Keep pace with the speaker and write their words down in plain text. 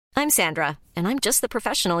I'm Sandra, and I'm just the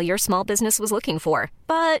professional your small business was looking for.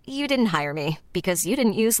 But you didn't hire me because you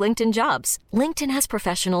didn't use LinkedIn Jobs. LinkedIn has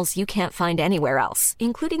professionals you can't find anywhere else,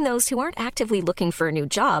 including those who aren't actively looking for a new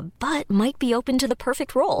job, but might be open to the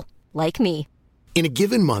perfect role, like me. In a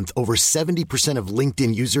given month, over 70% of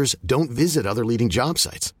LinkedIn users don't visit other leading job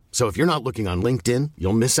sites. So if you're not looking on LinkedIn,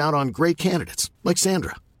 you'll miss out on great candidates like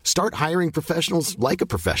Sandra. Start hiring professionals like a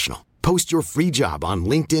professional. Post your free job on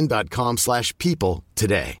linkedin.com/people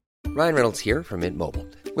today. Ryan Reynolds here from Mint Mobile.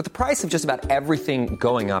 With the price of just about everything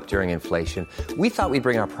going up during inflation, we thought we'd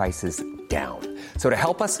bring our prices down. So to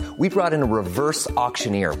help us, we brought in a reverse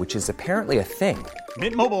auctioneer, which is apparently a thing.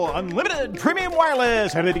 Mint Mobile Unlimited Premium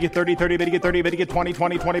Wireless. How to get 30, 30, bit to get 30, bit to get 20,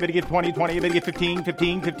 20, 20, bit to get 20, 20, bit to get 15,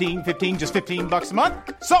 15, 15, 15, just $15 a month?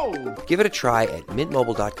 Sold! Give it a try at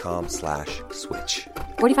mintmobile.com/switch.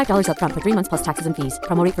 $45 up front for 3 months plus taxes and fees.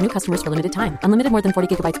 Promo rate for new customers for limited time. Unlimited more than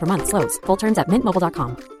 40 gigabytes per month. Slows full terms at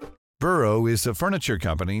mintmobile.com. Burrow is a furniture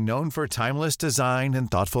company known for timeless design and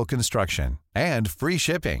thoughtful construction and free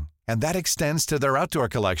shipping, and that extends to their outdoor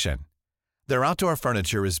collection. Their outdoor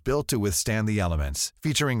furniture is built to withstand the elements,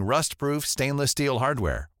 featuring rust-proof stainless steel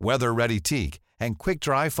hardware, weather-ready teak, and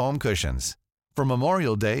quick-dry foam cushions. For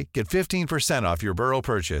Memorial Day, get 15% off your Burrow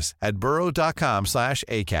purchase at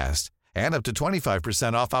burrow.com/acast, and up to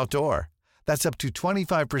 25% off outdoor. That's up to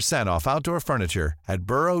 25% off outdoor furniture at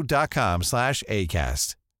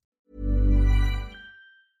burrow.com/acast.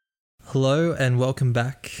 Hello and welcome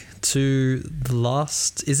back to the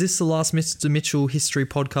last... Is this the last Mr. Mitchell history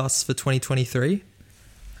podcast for 2023?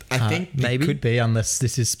 I think maybe. It could be, unless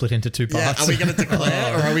this is split into two parts. Yeah, are we going to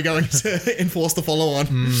declare or are we going to enforce the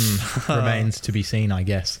follow-on? Remains to be seen, I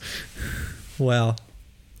guess. Wow.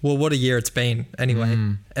 Well, what a year it's been anyway.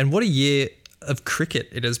 And what a year of cricket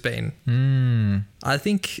it has been. I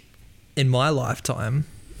think in my lifetime,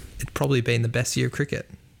 it's probably been the best year of cricket.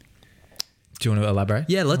 Do you want to elaborate?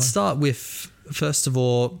 Yeah, let's start with, first of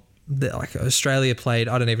all, Australia played,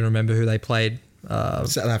 I don't even remember who they played.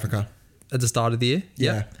 South Africa. At the start of the year?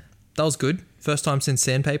 Yeah. That was good. First time since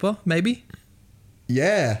sandpaper, maybe?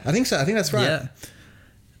 Yeah, I think so. I think that's right. Yeah.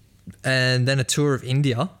 And then a tour of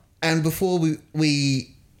India. And before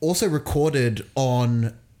we also recorded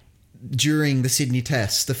during the Sydney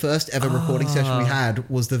Test. The first ever recording session we had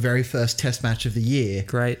was the very first Test match of the year.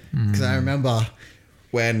 Great. Because I remember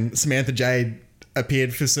when Samantha Jade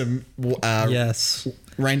appeared for some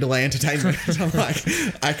rain delay entertainment. I'm like,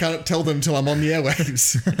 I can't tell them till I'm on the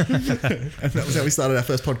airwaves. And that was how we started our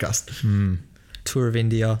first podcast. Tour of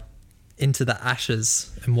India, into the Ashes,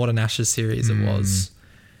 and what an Ashes series it was.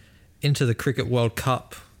 Into the Cricket World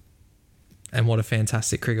Cup, and what a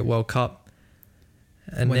fantastic Cricket World Cup.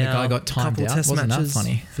 And when now the guy got timed out, test wasn't that matches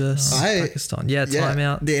funny? Versus Pakistan. Yeah,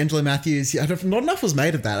 timeout. The Angelo Matthews. Yeah, not enough was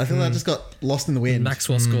made of that. I feel that just got lost in the wind.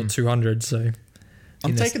 Maxwell scored 200, so...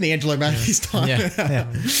 I'm taking the Angelo Matthews time. Yeah.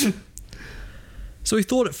 So we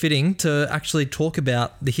thought it fitting to actually talk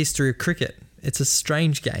about the history of cricket. It's a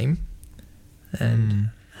strange game and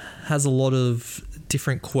has a lot of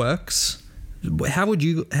different quirks. How would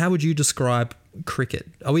you describe cricket?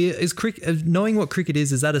 Knowing what cricket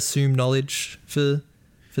is that assumed knowledge for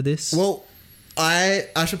this? Well, I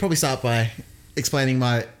should probably start by explaining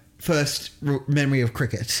my first memory of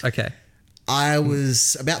cricket. Okay. I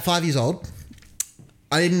was about 5 years old.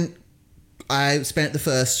 I spent the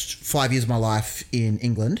first 5 years of my life in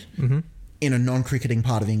England, in a non-cricketing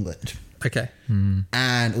part of England. Okay.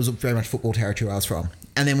 And it was very much football territory where I was from.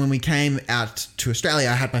 And then when we came out to Australia,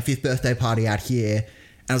 I had my 5th birthday party out here.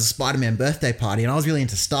 And it was a Spider-Man birthday party. And I was really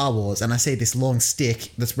into Star Wars. And I see this long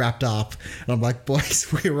stick that's wrapped up. And I'm like, boys,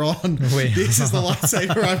 we're on. This is the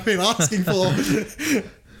lightsaber I've been asking for.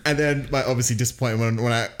 And then my obviously disappointment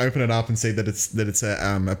when I open it up and see that it's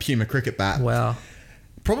a Puma cricket bat. Wow.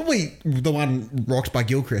 Probably the one rocked by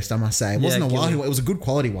Gilchrist, I must say. It wasn't a Wahoo. It was a good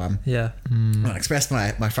quality one. Yeah. I expressed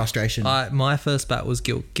my frustration. My first bat was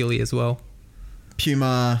Gilly as well.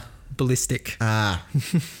 Puma. Ballistic.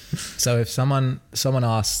 So if someone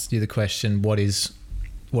asks you the question, what is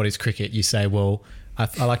cricket? You say, well, I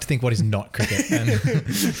like to think what is not cricket.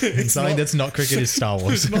 And something that's not cricket is Star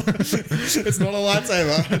Wars. It's not a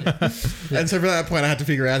lightsaber. And so from that point, I had to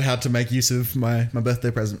figure out how to make use of my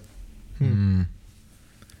birthday present.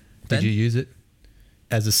 Did you use it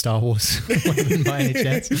as a Star Wars weapon by any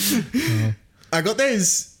chance? I got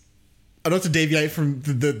those... Not to deviate from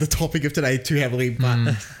the topic of today too heavily,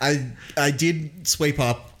 but I did sweep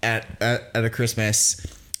up at a Christmas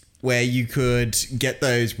where you could get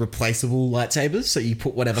those replaceable lightsabers. So you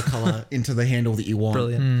put whatever color into the handle that you want.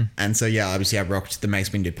 Brilliant. And so, obviously I rocked the Mace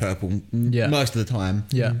Windu purple most of the time.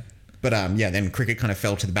 Yeah. But then cricket kind of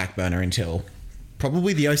fell to the back burner until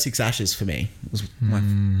Probably the 06 Ashes for me was my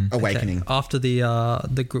awakening. Okay. After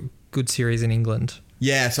the good series in England.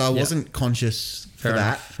 Yeah, so I wasn't conscious for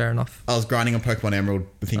that. Fair enough. I was grinding on Pokemon Emerald,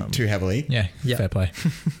 I think, too heavily. Yeah, fair play.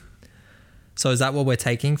 So is that what we're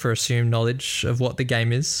taking for assumed knowledge of what the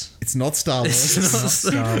game is? It's not Star Wars. It's not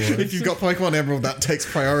Star Wars. If you've got Pokemon Emerald, that takes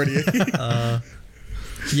priority.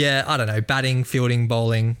 Yeah, I don't know. Batting, fielding,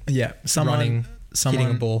 bowling. Yeah, running,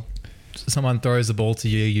 hitting a ball. Someone throws the ball to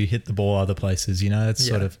you, you hit the ball other places. It's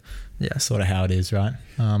sort of how it is, right?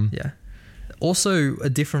 Yeah. Also, a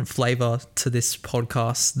different flavour to this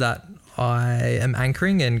podcast that I am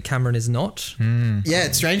anchoring and Cameron is not. Yeah,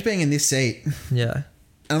 it's strange being in this seat. Yeah.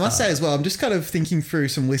 And I must say as well, I'm just kind of thinking through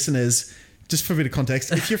some listeners, just for a bit of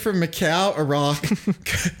context. If you're from Macau, Iraq,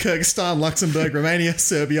 Kyrgyzstan, Luxembourg, Romania,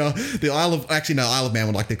 Serbia, the Isle of Man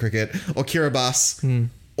would like their cricket, or Kiribati,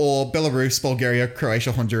 or Belarus, Bulgaria,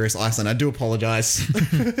 Croatia, Honduras, Iceland. I do apologise.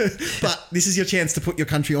 But this is your chance to put your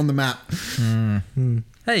country on the map.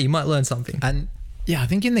 Hey, you might learn something. And yeah, I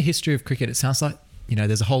think in the history of cricket, it sounds like,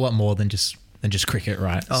 there's a whole lot more than just cricket,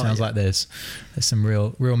 right? It sounds like there's some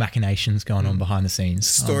real machinations going on behind the scenes.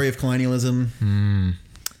 Story of colonialism.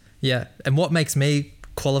 Yeah. And what makes me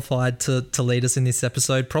qualified to lead us in this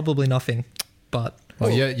episode? Probably nothing. But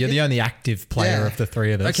you're the only active player of the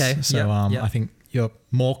three of us. Okay. So I think you're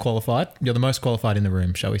more qualified. You're the most qualified in the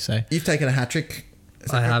room, shall we say? You've taken a hat trick.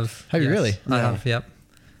 I have. Have you really? I have, yep.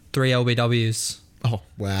 3 LBWs. Oh,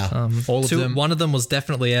 wow. All of them. One of them was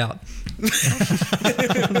definitely out.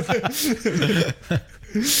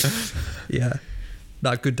 Yeah.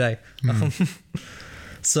 No, good day.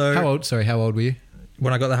 So how old were you?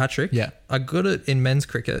 When I got the hat trick? Yeah. I got it in men's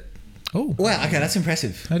cricket. Oh. Wow, okay, that's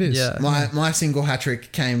impressive. That is. Yeah. My single hat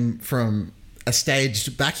trick came from a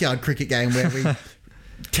staged backyard cricket game where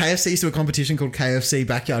KFC used to do a competition called KFC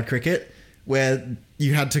Backyard Cricket, where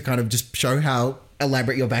you had to kind of just show how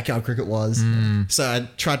elaborate your backyard cricket was. So I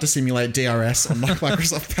tried to simulate DRS on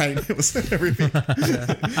Microsoft Paint. It was everything.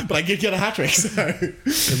 But I did get a hat trick. So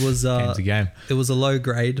it was game's a game. It was a low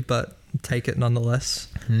grade, but take it nonetheless.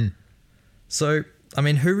 So, I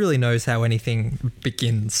mean, who really knows how anything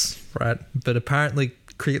begins, right? But apparently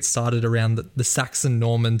cricket started around the Saxon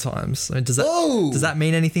Norman times. I mean, does that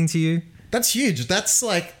mean anything to you? That's huge. That's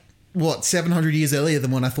like, 700 years earlier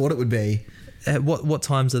than when I thought it would be. What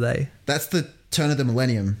times are they? That's the turn of the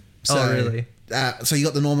millennium. So, really? So you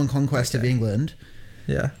got the Norman conquest of England.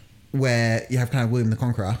 Yeah. Where you have kind of William the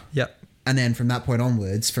Conqueror. Yep. And then from that point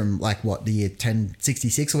onwards, from the year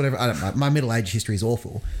 1066 or whatever, I don't know. My middle age history is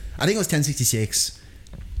awful. I think it was 1066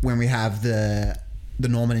 when we have the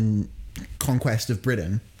Norman conquest of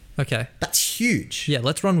Britain. Okay. That's huge. Yeah,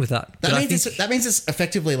 let's run with that. That means it's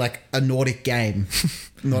effectively like a Nordic game,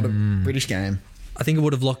 not a British game. I think it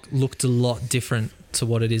would have looked a lot different to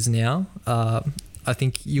what it is now. I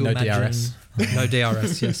think you imagine... DRS. No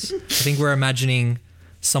DRS, yes. I think we're imagining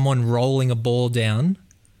someone rolling a ball down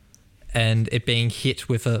and it being hit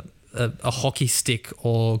with a hockey stick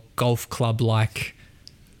or golf club-like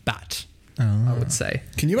bat, I would say.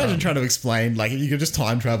 Can you imagine trying to explain, like, if you could just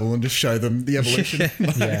time travel and just show them the evolution?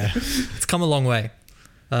 Yeah. It's come a long way.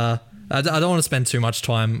 I don't want to spend too much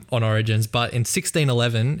time on origins, but in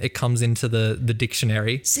 1611, it comes into the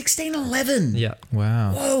dictionary. 1611? Yeah.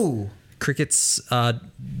 Wow. Whoa. Cricket's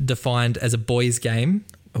defined as a boys' game.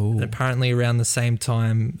 Ooh. And apparently around the same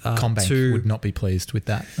time... Combank would not be pleased with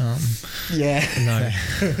that. Yeah. No,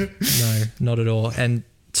 not at all. And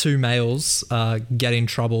 2 males get in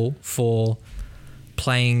trouble for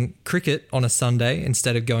playing cricket on a Sunday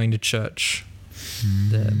instead of going to church.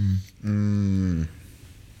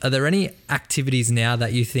 Are there any activities now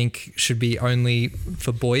that you think should be only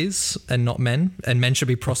for boys and not men, and men should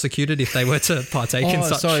be prosecuted if they were to partake in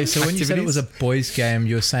such activities? So when you said it was a boys' game,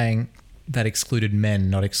 you were saying that excluded men,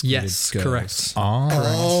 not excluded girls. Yes, correct.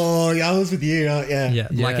 Oh, yeah, I was with you. Yeah. Yeah,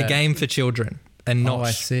 like a game for children and not I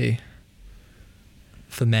see.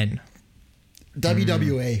 for men.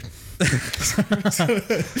 WWE.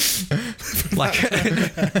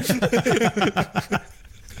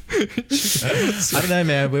 I don't know,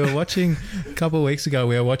 man. We were watching a couple of weeks ago.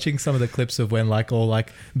 We were watching some of the clips of when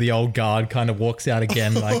the old guard kind of walks out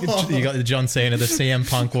again. Like you got the John Cena, the CM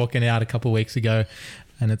Punk walking out a couple of weeks ago,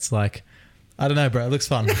 and it's like, I don't know, bro. It looks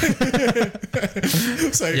fun.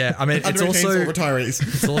 So, yeah, I mean, it's also retirees.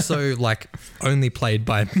 It's also like only played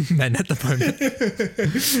by men at the moment.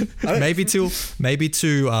 maybe to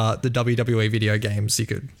the WWE video games, you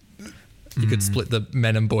could split the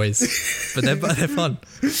men and boys, but they're fun.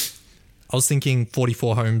 I was thinking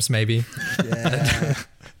 44 homes, maybe. Yeah.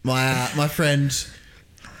 My friend,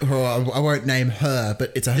 who I won't name her,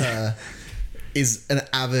 but it's a her. is an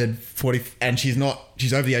avid 40, and she's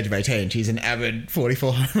over the age of 18. She's an avid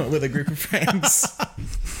 44 homer with a group of friends.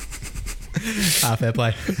 Fair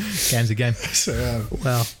play. Game's a game. So,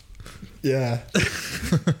 Wow. yeah.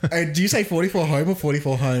 Do you say 44 home or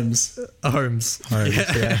 44 homes? Homes.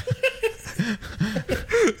 Yeah.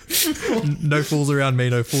 No fools around me,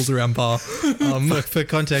 no fools around Pa. For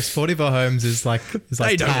context, 44 homes is like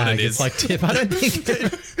They know what tag. it is. It's like tip. I don't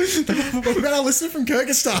think. What about our listener from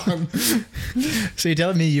Kyrgyzstan? So you're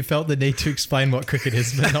telling me you felt the need to explain what cricket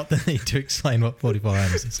is, but not the need to explain what 44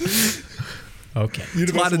 homes is. Okay.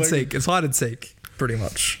 It's hide and seek. It's hide and seek, pretty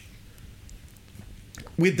much.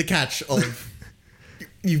 With the catch of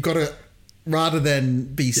you've got to, rather than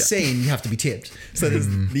be seen, you have to be tipped. So there's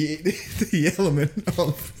the element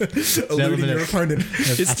of eluding your opponent.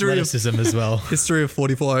 History Athleticism as well. History of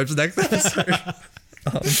 44 homes next episode.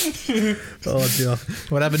 Oh dear.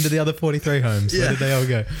 What happened to the other 43 homes? Where did they all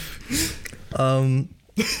go?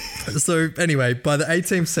 So anyway, by the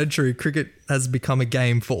 18th century, cricket has become a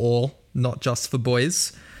game for all, not just for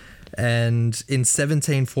boys. And in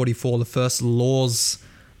 1744, the first laws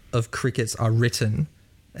of cricket are written,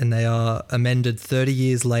 and they are amended 30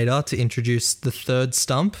 years later to introduce the third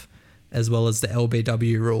stump as well as the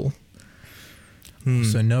LBW rule.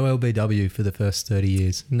 So no LBW for the first 30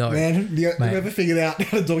 years. No. Man, you ever figured out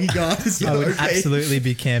how to doggy guard this? I would absolutely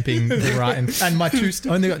be camping right and my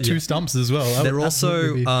only got two stumps as well. They're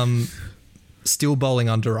also still bowling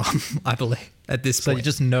underarm, I believe, at this so point.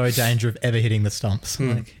 just no danger of ever hitting the stumps.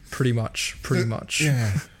 Like, Pretty much.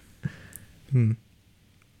 Yeah.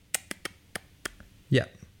 Yeah.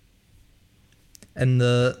 And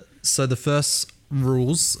the first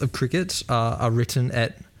rules of cricket are written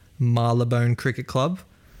at Marylebone Cricket Club,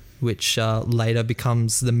 which later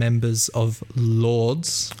becomes the members of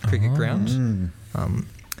Lord's Cricket Ground.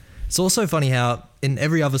 It's also funny how in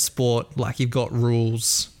every other sport, like you've got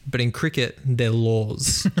rules, but in cricket, they're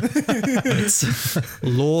laws. It's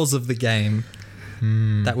laws of the game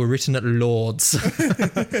that were written at Lord's.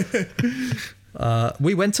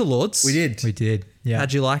 We went to Lord's. We did. Yeah.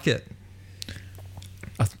 How'd you like it?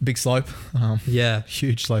 A big slope. Yeah.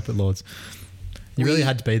 Huge slope at Lord's. You really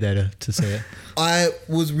had to be there to see it. I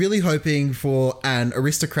was really hoping for an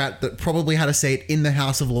aristocrat that probably had a seat in the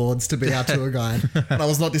House of Lords to be our tour guide, and I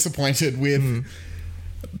was not disappointed with.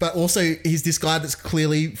 But also, he's this guy that's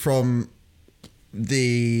clearly from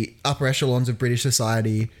the upper echelons of British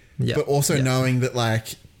society, but also knowing that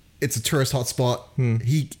like it's a tourist hotspot.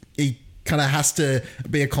 He kind of has to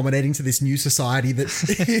be accommodating to this new society that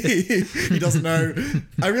he doesn't know.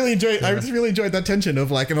 I just really enjoyed that tension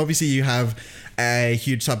of like, and obviously you have a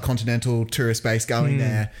huge subcontinental tourist base going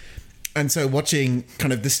there. And so watching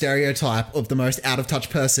kind of the stereotype of the most out of touch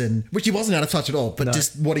person, which he wasn't out of touch at all, but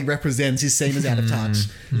just what he represents is seen as out of touch.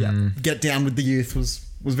 Get down with the youth was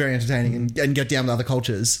very entertaining and get down with other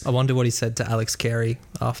cultures. I wonder what he said to Alex Carey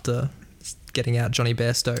after getting out Johnny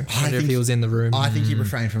Bairstow. I wonder if he was in the room. I think he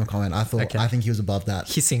refrained from a comment. I think he was above that.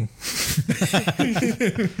 Hissing.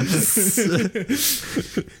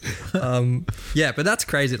 Yeah, but that's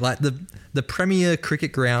crazy. Like the premier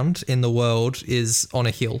cricket ground in the world is on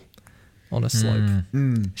a hill, on a slope.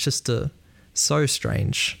 It's just so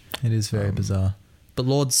strange. It is very bizarre. But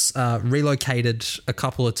Lord's relocated a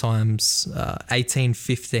couple of times.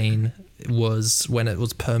 1815 was when it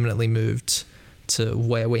was permanently moved to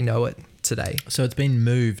where we know it today. So it's been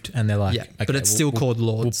moved and they're like, yeah, but it's still called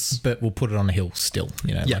Lord's. But we'll put it on a hill still,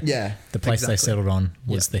 you know. Yeah. The place they settled on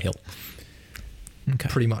was the hill. Okay.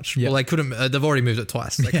 Pretty much. Well, they couldn't. They've already moved it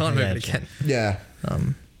twice. They can't move it again. Yeah.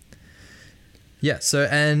 Yeah. So,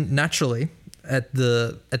 and naturally, at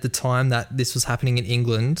the time that this was happening in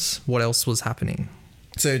England, what else was happening?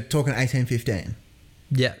 So talking 1815.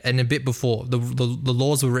 Yeah, and a bit before. The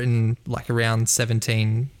laws were written like around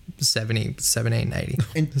 1770, 1780.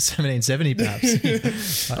 In 1770,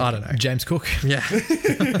 perhaps. I don't know. James Cook. Yeah.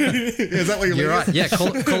 Is that what You're right. Yeah,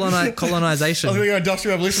 colonization. I was thinking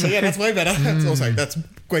Industrial Revolution. Yeah, that's way better. That's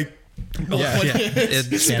great.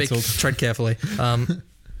 Tread carefully.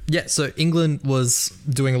 Yeah, so England was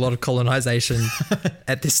doing a lot of colonization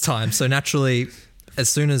at this time. So naturally, as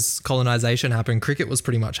soon as colonization happened, cricket was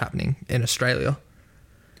pretty much happening in Australia.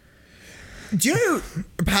 Do you know,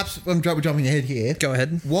 perhaps I'm jumping ahead here. Go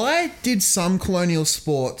ahead. Why did some colonial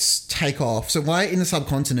sports take off? So why in the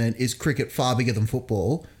subcontinent is cricket far bigger than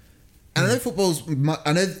football? And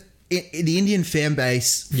I know the Indian fan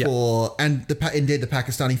base and indeed the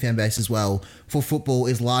Pakistani fan base as well for football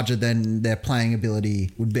is larger than their playing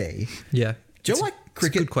ability would be. Yeah. Do you know why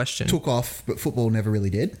cricket good question. took off, but football never really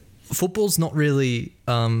did? Football's not really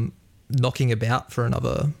knocking about for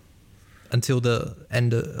another until the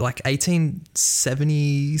end of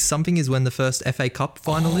 1870 something is when the first FA Cup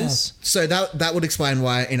final is. So that would explain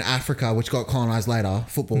why in Africa, which got colonized later,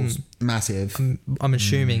 football's massive. I'm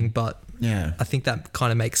assuming, but Yeah. I think that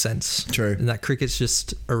kind of makes sense. True. And that cricket's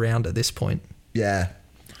just around at this point. Yeah.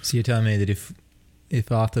 So you're telling me that if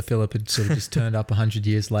Arthur Phillip had sort of just turned up 100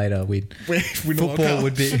 years later, football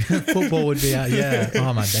would be out. Yeah.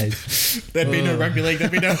 Oh my days. There'd be no rugby league.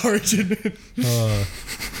 There'd be no Origin.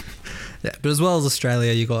 Yeah, but as well as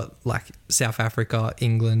Australia, you got like South Africa,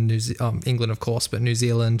 England, England of course, but New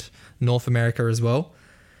Zealand, North America as well.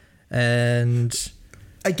 And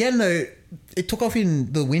Again, though, it took off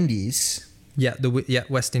in the Windies,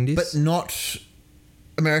 West Indies, but not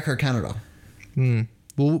America or Canada.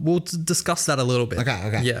 We'll discuss that a little bit.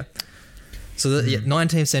 Okay. Yeah. So the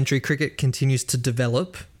 19th century cricket continues to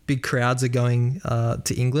develop. Big crowds are going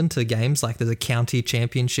to England to games. Like there's a county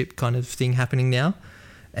championship kind of thing happening now.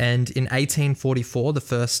 And in 1844, the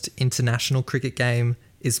first international cricket game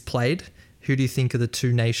is played. Who do you think are the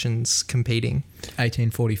two nations competing?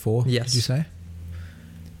 1844. Yes. Did you say?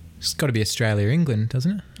 It's got to be Australia, England,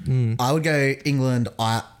 doesn't it? I would go England.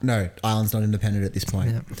 Ireland's not independent at this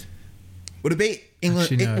point. Yeah. Would it be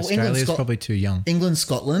England? Actually, no, Australia's probably too young. England,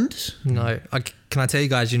 Scotland. No. Can I tell you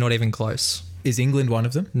guys, you're not even close. Is England one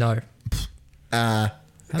of them? No. How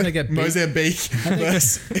do they get beat? Mozambique.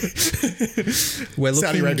 We're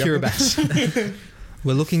Saudi looking Arabia.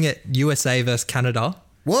 We're looking at USA versus Canada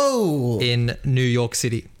Whoa. in New York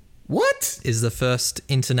City. What? Is the first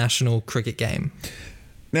international cricket game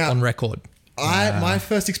Now, on record. my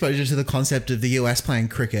first exposure to the concept of the US playing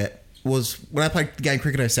cricket was when I played the game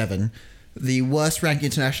Cricket 07. The worst ranked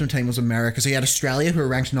international team was America. So you had Australia, who were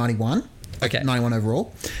ranked 91. Okay. 91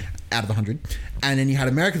 overall, out of 100. And then you had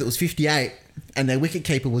America that was 58, and their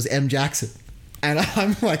wicketkeeper was M. Jackson. And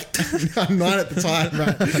I'm like, I'm 9 at the time,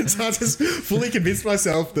 right? So I just fully convinced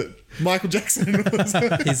myself that Michael Jackson was...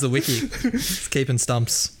 He's the wiki. He's keeping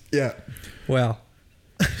stumps. Yeah. Wow.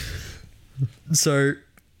 So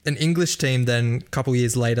an English team then, a couple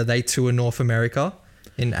years later, they tour North America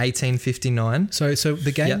in 1859. So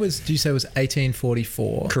the game was, did you say it was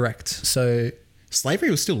 1844? Correct. So Slavery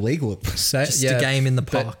was still legal. Just a game in the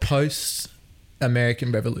but park.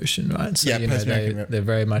 Post-American Revolution, right? So, Yeah, post-American they're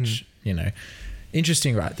very much,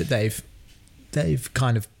 interesting, right? That they've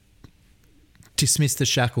kind of dismissed the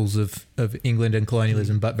shackles of England and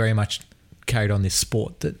colonialism, but very much carried on this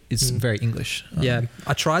sport that is very English. Yeah,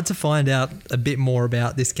 I tried to find out a bit more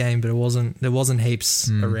about this game, but there wasn't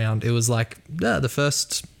heaps around. It was like the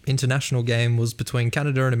first international game was between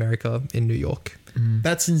Canada and America in New York.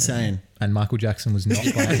 That's insane. And Michael Jackson was not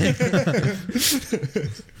playing.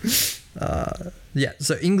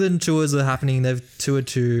 So England tours are happening. They've toured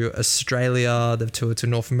to Australia. They've toured to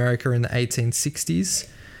North America in the 1860s,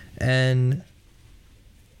 and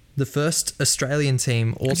the first Australian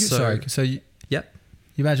team also. Yep.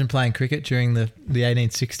 You imagine playing cricket during the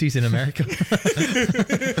 1860s in America?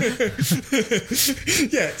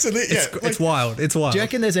 Yeah, so It's wild. It's wild. Do you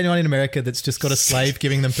reckon there's anyone in America that's just got a slave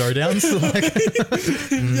giving them throwdowns?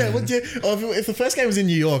 If the first game was in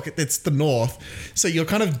New York, it's the North. So you're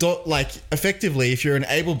kind of effectively, if you're an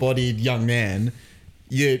able-bodied young man,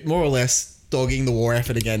 you're more or less dogging the war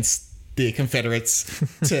effort against the Confederates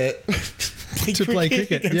to play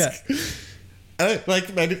cricket. Against,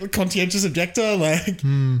 maybe conscientious objector. Was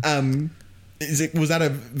that a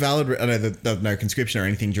valid? I know that there was no conscription or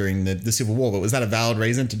anything during the Civil War, but was that a valid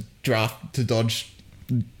reason to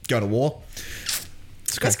go to war?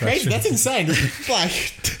 That's crazy. That's insane.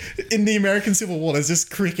 In the American Civil War, there's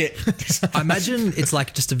just cricket. I imagine it's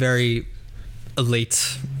like just a very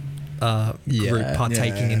elite group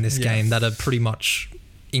partaking in this game that are pretty much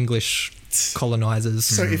English colonizers.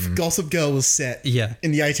 So if Gossip Girl was set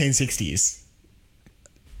in the 1860s,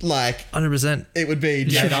 100%, it would be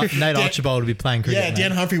Nate Archibald would be playing cricket. Yeah, Dan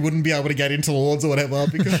Humphrey wouldn't be able to get into Lords or whatever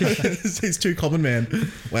because he's too common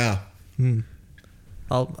man. Wow.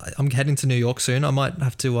 I'm heading to New York soon. I might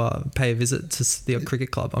have to pay a visit to the cricket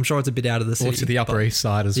club. I'm sure it's a bit out of the city. Or to the Upper East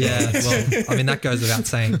Side as well. Yeah, well, I mean, that goes without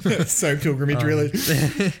saying. So pilgrimage, really.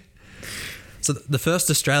 So the first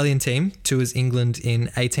Australian team tours England in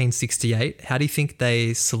 1868. How do you think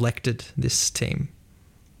they selected this team?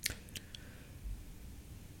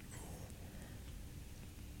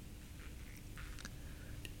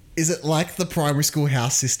 Is it like the primary school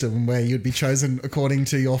house system where you'd be chosen according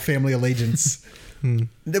to your family allegiance? You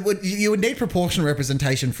would need proportional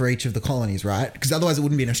representation for each of the colonies, right? Because otherwise it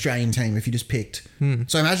wouldn't be an Australian team if you just picked.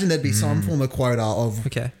 So I imagine there'd be some form of quota of...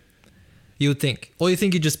 Okay. You would think. Or you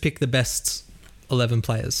think you'd just pick the best 11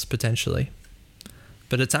 players, potentially.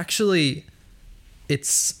 But it's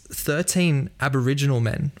it's 13 Aboriginal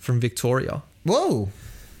men from Victoria. Whoa.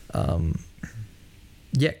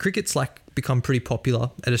 Yeah, cricket's like become pretty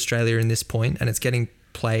popular at Australia in this point, and it's getting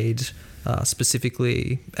played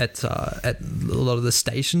specifically at a lot of the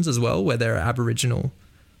stations as well, where there are Aboriginal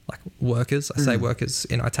like workers. I say workers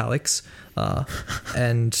in italics,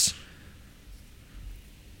 and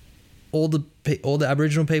all the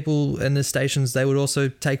Aboriginal people in the stations, they would also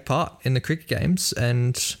take part in the cricket games,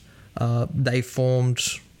 and they formed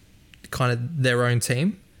kind of their own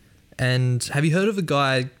team. And have you heard of a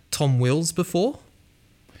guy, Tom Wills, before?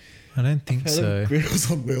 I don't think so. Grills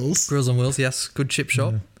on Wheels. Grills on Wheels, yes. Good chip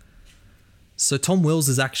shop. Yeah. So Tom Wills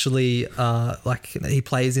is actually he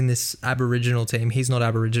plays in this Aboriginal team. He's not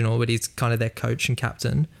Aboriginal, but he's kind of their coach and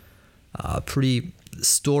captain. Pretty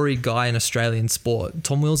storied guy in Australian sport.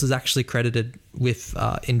 Tom Wills is actually credited with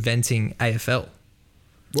inventing AFL.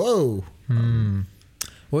 Whoa.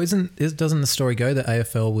 Well, doesn't the story go that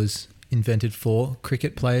AFL was invented for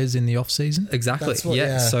cricket players in the off season? Exactly.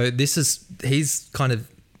 Yeah. So he's kind of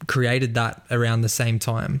created that around the same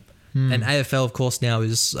time. And AFL, of course, now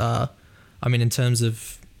is, in terms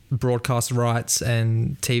of broadcast rights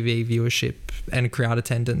and TV viewership and crowd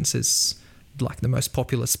attendance, is like the most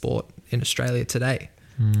popular sport in Australia today.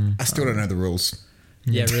 I still don't know the rules.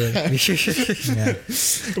 Yeah, really. Yeah.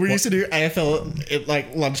 We used to do AFL at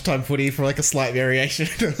like lunchtime footy for like a slight variation.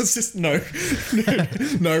 It was just no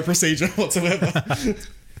procedure whatsoever.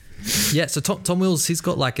 Yeah, so Tom Wills, he's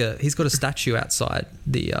got a statue outside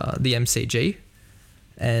the MCG,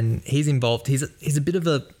 and he's involved. He's a bit of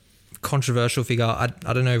a controversial figure. I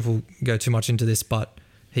don't know if we'll go too much into this, but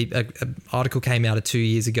an article came out 2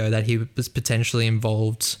 years ago that he was potentially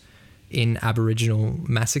involved in Aboriginal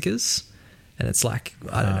massacres. And it's like,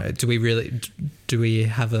 I don't know, do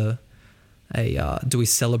we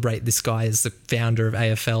celebrate this guy as the founder of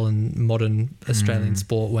AFL and modern Australian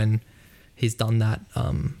sport when he's done that?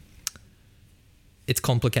 It's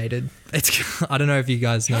complicated. I don't know if you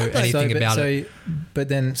guys know anything about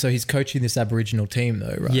it. So he's coaching this Aboriginal team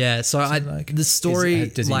though, right? Yeah. So the story,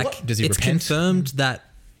 does he it's repent? confirmed that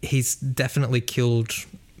he's definitely killed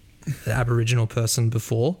an Aboriginal person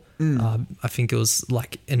before. I think it was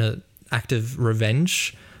like in an act of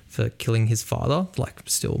revenge for killing his father.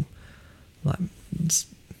 It's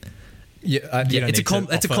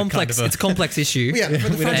a complex issue. Yeah,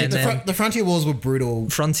 the Frontier Wars were brutal.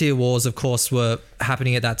 Frontier Wars, of course, were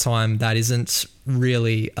happening at that time. That isn't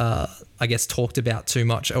really, talked about too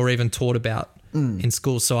much or even taught about in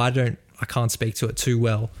school. So I can't speak to it too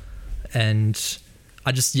well. And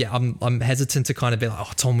I'm hesitant to kind of be like,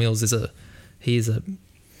 oh, Tom Wills is a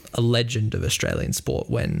legend of Australian sport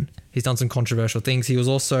when he's done some controversial things. He was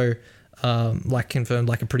also confirmed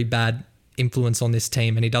like a pretty bad influence on this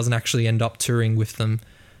team, and he doesn't actually end up touring with them.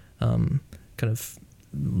 Kind of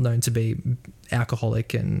known to be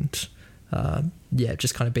alcoholic and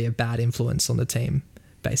just kind of be a bad influence on the team,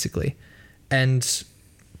 basically. And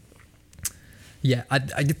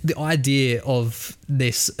I get the idea of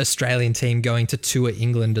this Australian team going to tour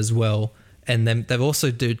England as well. And then they've also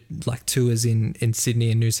do like tours in Sydney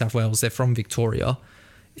and New South Wales. They're from Victoria.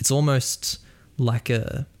 It's almost like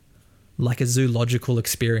a zoological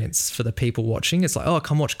experience for the people watching. It's like, oh,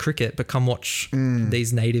 come watch cricket, but come watch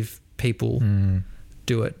these native people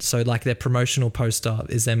do it. So like their promotional poster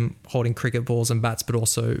is them holding cricket balls and bats, but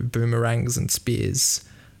also boomerangs and spears.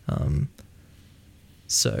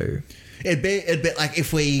 So it'd be like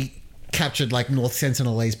if we captured like North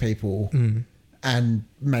Sentinelese people and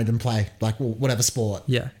made them play like whatever sport.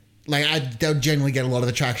 Yeah. Like they'll generally get a lot of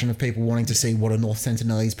attraction of people wanting to see what a North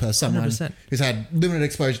Sentinelese person, someone 100%. who's had limited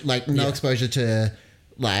exposure, like no exposure to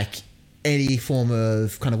like any form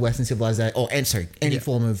of kind of Western civilization, or any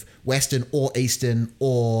form of Western or Eastern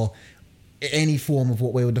or any form of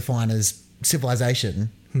what we would define as civilization.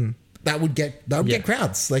 That would get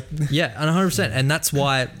crowds. Like and 100%, and that's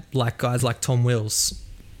why like guys like Tom Wills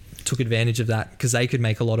took advantage of that, because they could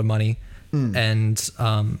make a lot of money and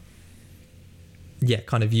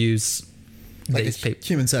kind of use like these people.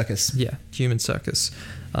 Human circus. Yeah, human circus.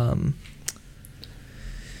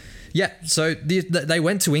 So they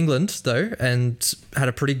went to England though and had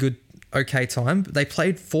a pretty good, okay time. They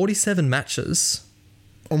played 47 matches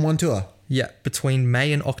on one tour. Yeah, between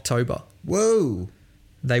May and October. Whoa.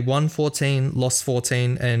 They won 14, lost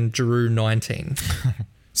 14, and drew 19.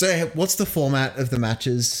 So what's the format of the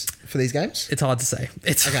matches for these games? It's hard to say.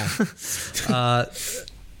 Okay.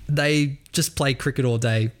 They just played cricket all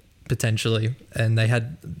day, potentially, and they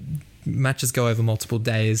had matches go over multiple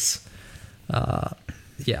days. I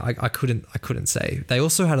couldn't say. They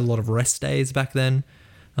also had a lot of rest days back then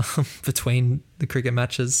between the cricket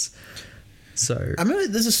matches. So I remember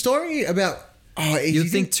there's a story about. Oh, you'd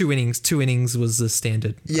think two innings was the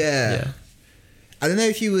standard. Yeah. I don't know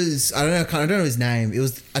if he was. I don't know his name. It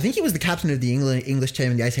was. I think he was the captain of the English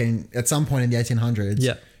team in the at some point in the 1800s.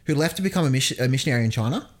 Yeah. Who left to become a missionary in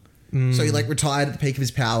China. So he like retired at the peak of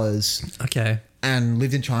his powers. Okay. And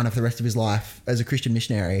lived in China for the rest of his life as a Christian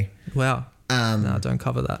missionary. Wow. No, don't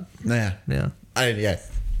cover that. Yeah. Yeah.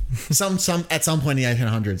 Some at some point in the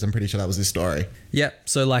 1800s, I'm pretty sure that was his story. Yeah.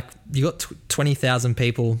 So like you got 20,000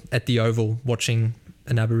 people at the Oval watching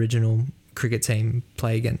an Aboriginal cricket team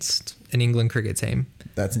play against an England cricket team.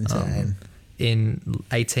 That's insane. In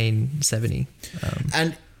 1870.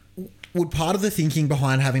 And would part of the thinking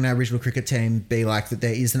behind having an Aboriginal cricket team be like that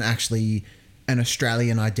there isn't actually an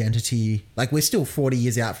Australian identity? Like we're still 40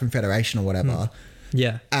 years out from Federation or whatever.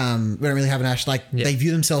 Yeah. We don't really have an national, they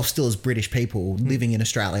view themselves still as British people living in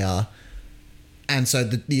Australia. And so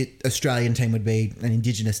the Australian team would be an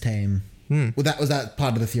Indigenous team. Was that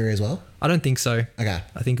part of the theory as well? I don't think so. Okay.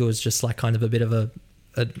 I think it was just like kind of a bit of an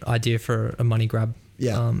idea for a money grab.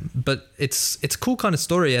 Yeah. But it's a cool kind of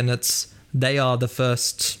story, and they are the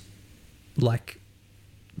first like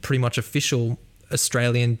pretty much official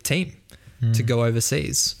Australian team to go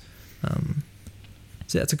overseas.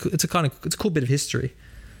 So yeah, it's a cool bit of history.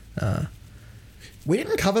 We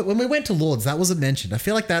didn't cover it when we went to Lords. That wasn't mentioned. I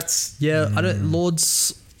feel like that's I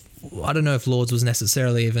don't know if Lords was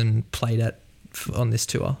necessarily even played on this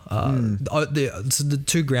tour. The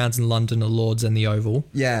two grounds in London are Lords and the Oval.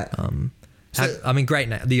 Yeah. Great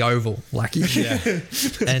name, the Oval. Like, yeah,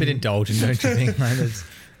 it's a bit indulgent, don't you think? Like,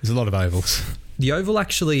 there's a lot of ovals. The Oval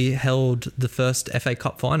actually held the first FA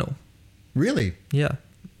Cup final. Really? Yeah,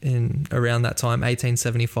 in around that time,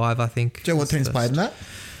 1875, I think. Do you know what teams played in that?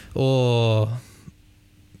 Or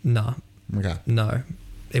nah. Okay. No,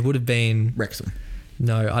 it would have been Wrexham.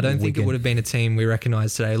 No, I don't think it would have been a team we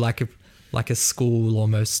recognise today, like a school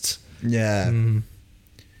almost. Yeah.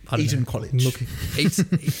 Eton College. Look,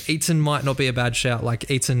 Eton might not be a bad shout. Like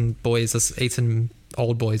Eton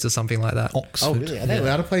Old Boys or something like that. Oxford. Oh, really? Are they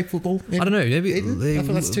allowed to play football? I don't know. Maybe Eton? I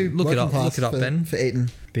thought that's too look it up, Ben. For Eton.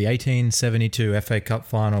 The 1872 FA Cup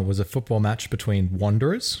final was a football match between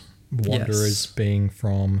Wanderers. Wanderers being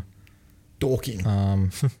from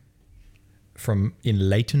Dorking. From in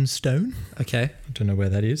Leytonstone. Okay. I don't know where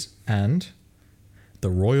that is. And the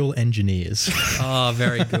Royal Engineers. Oh,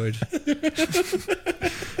 very good.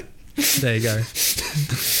 There you go.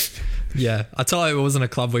 Yeah, I tell you, it wasn't a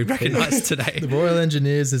club we recognised today. The Royal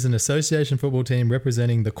Engineers is an association football team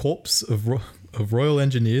representing the Corps of Royal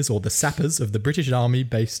Engineers, or the Sappers of the British Army,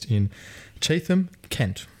 based in Chatham,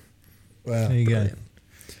 Kent. Wow. There you go.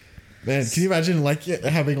 Man, can you imagine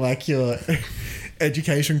having your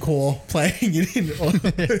education corps playing it in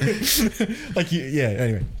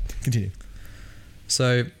anyway, continue.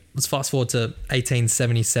 So let's fast forward to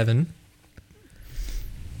 1877.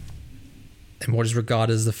 And what is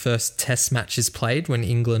regarded as the first test match is played when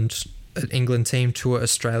an England team tour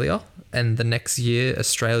Australia, and the next year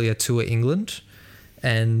Australia tour England,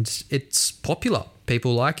 and it's popular.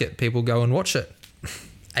 People like it. People go and watch it.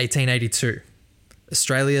 1882,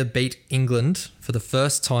 Australia beat England for the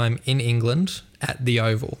first time in England at the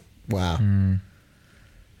Oval. Wow.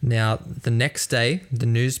 Now, the next day, the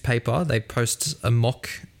newspaper, they post a mock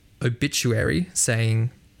obituary saying,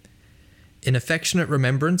 "In affectionate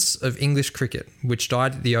remembrance of English cricket, which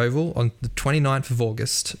died at the Oval on the 29th of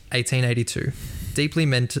August, 1882,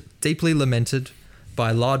 deeply lamented by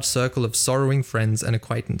a large circle of sorrowing friends and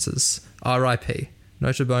acquaintances. R.I.P.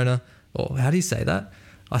 Nota bone," or how do you say that?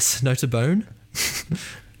 Nota bone?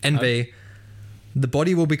 NB, the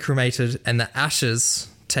body will be cremated and the ashes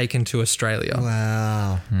taken to Australia.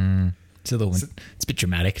 Wow. It's a bit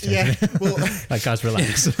dramatic. Yeah. Well, like, guys,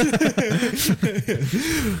 relax.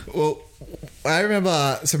 Well, I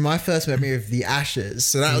remember, my first memory of the Ashes,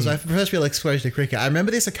 so that was my first real exposure to cricket. I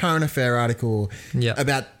remember a current affair article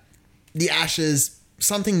about the Ashes,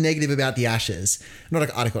 something negative about the Ashes. Not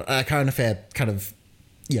an article, a current affair kind of,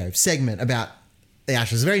 segment about the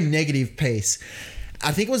Ashes. A very negative piece.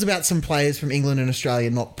 I think it was about some players from England and Australia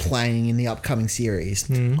not playing in the upcoming series.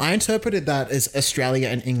 I interpreted that as Australia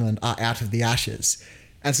and England are out of the Ashes.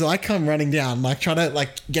 And so I come running down, trying to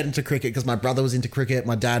get into cricket because my brother was into cricket.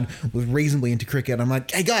 My dad was reasonably into cricket. I'm like,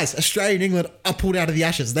 hey guys, Australia and England are pulled out of the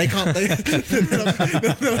Ashes. They can't, they're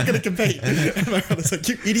not going to compete. And my brother's like,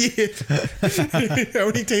 you idiot. How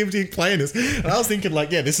many teams do you play in this? And I was thinking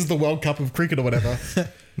this is the World Cup of cricket or whatever.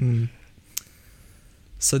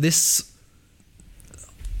 So this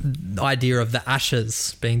idea of the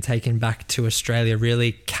Ashes being taken back to Australia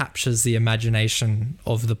really captures the imagination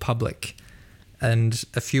of the public. And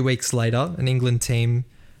a few weeks later, an England team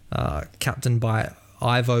captained by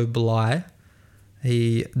Ivo Bly.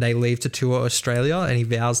 They leave to tour Australia, and he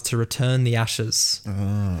vows to return the Ashes.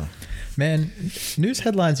 Oh. Man, news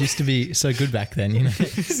headlines used to be so good back then, you know.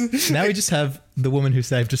 Now we just have the woman who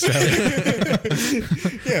saved Australia.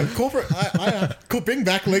 Yeah, corporate. Could bring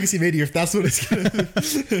back legacy media if that's what it's going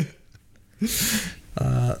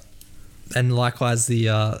to. And likewise, the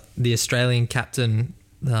Australian captain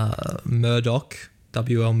Murdoch,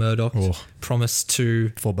 WL Murdoch, promised to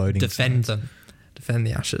defend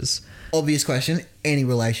the Ashes. Obvious question: any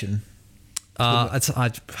relation? I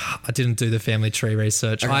didn't do the family tree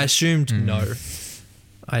research. Okay. I assumed no,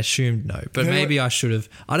 but maybe I should have.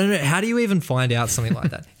 I don't know. How do you even find out something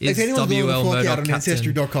like that? Is WL Murdoch captain?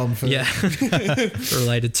 Ancestry.com for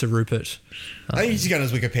related to Rupert? I think you just go to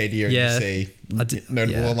his Wikipedia and you see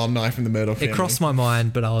notable alumni from the Murdoch family. It crossed my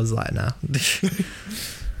mind, but I was like, nah.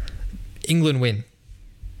 England win.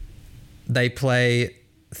 They play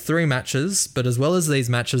 3 matches, but as well as these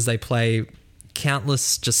matches, they play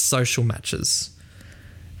countless just social matches.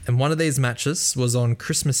 And one of these matches was on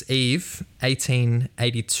Christmas Eve,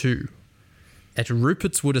 1882, at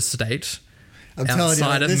Rupert's Wood Estate,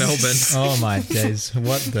 outside of Melbourne. Oh my days!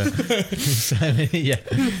 What the?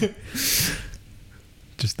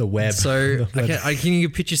 Just the web. So, can you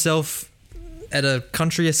picture yourself at a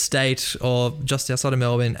country estate or just outside of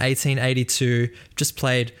Melbourne, 1882? Just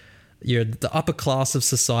played. You're the upper class of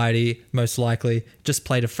society, most likely. Just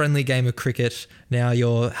played a friendly game of cricket. Now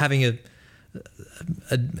you're having an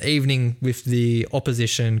evening with the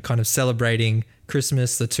opposition, kind of celebrating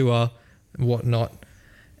Christmas, the tour, and whatnot.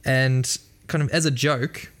 And kind of as a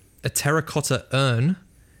joke, a terracotta urn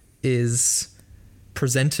is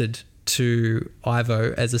presented to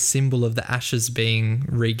Ivo as a symbol of the Ashes being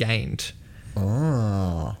regained.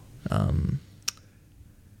 Oh.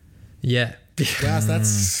 Yeah. Wow,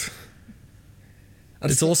 that's...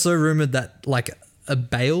 It's also rumoured that like a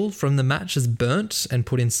bale from the match is burnt and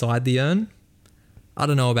put inside the urn. I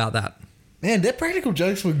don't know about that. Man, their practical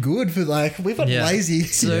jokes were good for like, we've got lazy.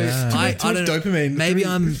 So I don't know, dopamine. Maybe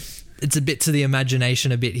it's a bit to the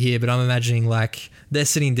imagination a bit here, but I'm imagining like they're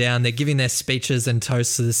sitting down, they're giving their speeches and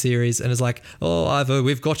toasts to the series, and it's like, oh, Ivo,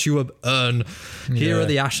 we've got you a urn. Here are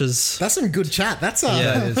the Ashes. That's some good chat. That's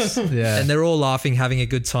it is. Yeah. And they're all laughing, having a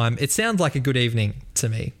good time. It sounds like a good evening to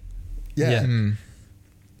me. Yeah. Mm.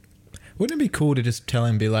 Wouldn't it be cool to just tell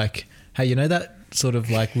him, be like, hey, you know that sort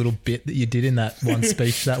of like little bit that you did in that one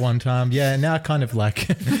speech that one time? Yeah, now kind of like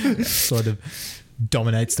sort of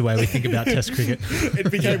dominates the way we think about Test cricket.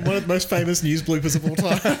 It became one of the most famous news bloopers of all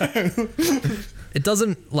time. It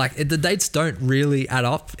doesn't like the dates don't really add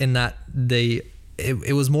up in that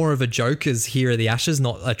it was more of a joke as here are the Ashes,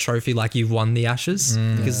 not a trophy like you've won the Ashes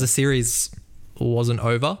because the series wasn't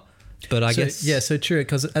over. But I guess so true,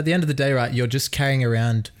 because at the end of the day, right, you're just carrying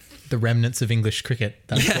around the remnants of English cricket.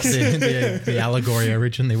 That's what the allegory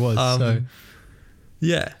originally was.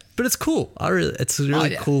 Yeah, but it's cool. It's a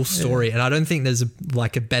really cool story, and I don't think there's a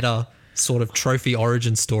better sort of trophy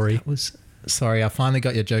origin story. Sorry, I finally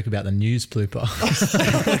got your joke about the news blooper.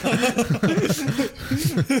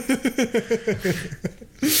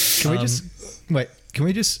 Can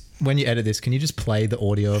we just when you edit this, can you just play the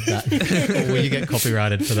audio of that? Or will you get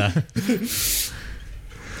copyrighted for that?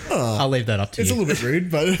 I'll leave that up to you. It's a little bit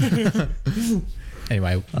rude, but...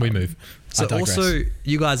 Anyway, we move. So also,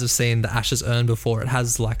 you guys have seen the Ashes urn before. It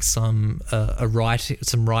has like some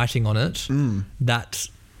writing on it that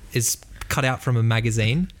is cut out from a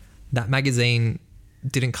magazine. That magazine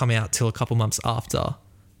didn't come out till a couple months after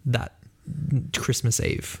that Christmas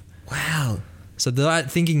Eve. Wow. So the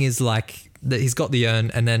thinking is like that he's got the urn,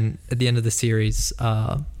 and then at the end of the series,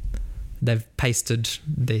 they've pasted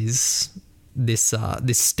this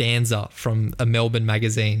stanza from a Melbourne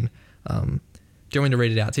magazine. Do you want me to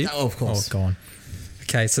read it out to you? Oh, of course. Oh, go on.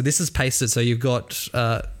 Okay, so this is pasted. So you've got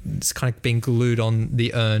it's kind of being glued on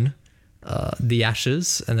the urn, the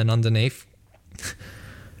Ashes, and then underneath.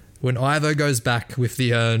 When Ivo goes back with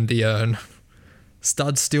the urn,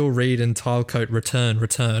 stud, steel, reed, and tile coat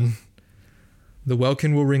return. The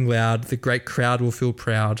welkin will ring loud, the great crowd will feel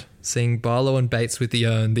proud, seeing Barlow and Bates with the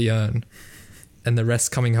urn, and the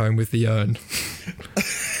rest coming home with the urn.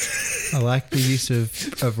 I like the use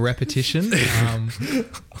of repetition.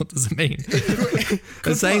 What does it mean?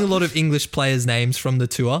 They're saying a lot of English players' names from the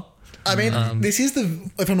tour. I mean, this is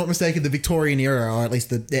if I'm not mistaken, the Victorian era, or at least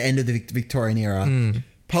the end of the Victorian era.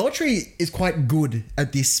 Poetry is quite good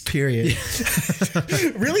at this period.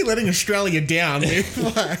 Really letting Australia down with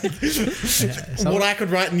what I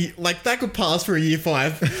could write that could pass for a year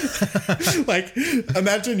 5. Like,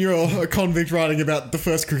 imagine you're a convict writing about the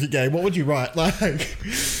first cricket game. What would you write?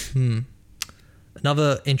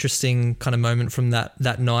 Another interesting kind of moment from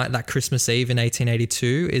that night, that Christmas Eve in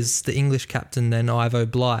 1882, is the English captain then, Ivo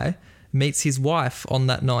Bligh, meets his wife on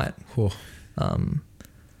that night. Oh.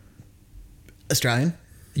 Australian?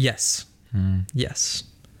 Yes. Yes.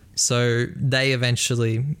 So they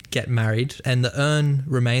eventually get married, and the urn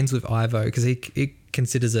remains with Ivo because he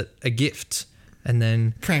considers it a gift. And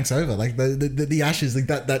then Pranks over, like the ashes, like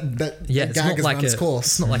that it's gag not has like run its course.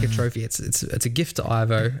 It's not like a trophy. It's a gift to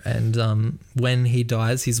Ivo. And when he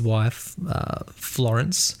dies, his wife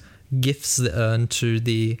Florence gifts the urn to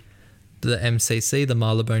the MCC, the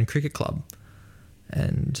Marylebone Cricket Club,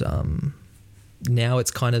 and now it's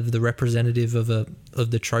kind of the representative of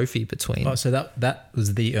the trophy between. Oh, so that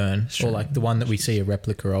was the urn, or like the one that we see a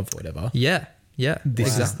replica of, or whatever. Yeah,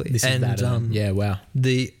 exactly. This is that urn. Yeah, wow.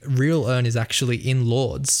 The real urn is actually in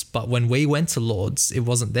Lord's, but when we went to Lord's, it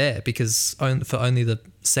wasn't there because for only the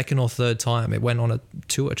second or third time it went on a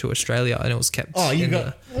tour to Australia and it was kept. Oh, you in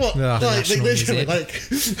got the what? National Literally, Museum.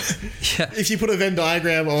 like Yeah. if you put a Venn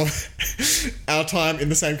diagram of our time in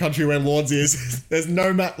the same country where Lords is, there's no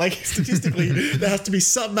like statistically there has to be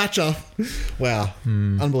some matchup. Wow,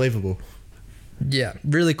 unbelievable. Yeah,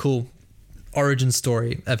 really cool origin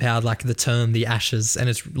story of how like the term the Ashes, and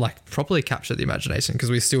it's like properly captured the imagination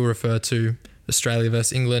because we still refer to Australia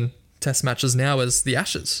versus England test matches now as the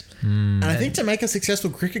Ashes. And I think to make a successful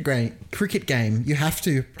cricket game, you have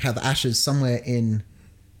to have the Ashes somewhere in.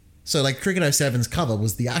 So like Cricket 07's cover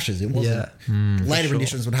was the Ashes. It wasn't. Later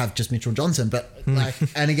editions would have just Mitchell Johnson, but like,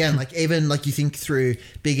 and again, like even like you think through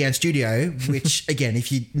Big Ant Studio, which again,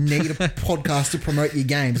 if you need a podcast to promote your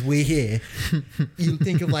games, we're here. You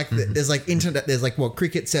think of like there's like internet, there's like what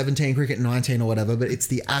Cricket 17, Cricket 19, or whatever, but it's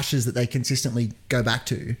the Ashes that they consistently go back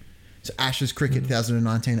to. So Ashes Cricket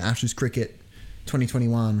 2019, Ashes Cricket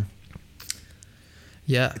 2021.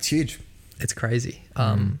 Yeah, It's huge. it's crazy.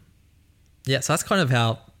 Yeah, so that's kind of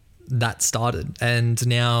how that started, and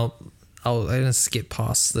now I'm going to skip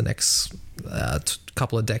past the next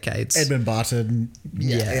couple of decades. Edmund Barton,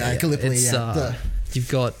 Gallipoli, It's, yeah. you've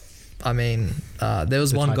got, I mean, there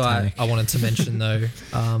was The one Titanic. guy I wanted to mention though,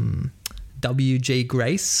 W.G.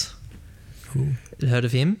 Grace. Heard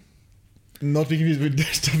of him? Not to confuse with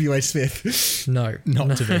W.H. Smith. No,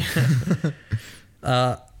 Not to be.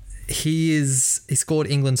 he scored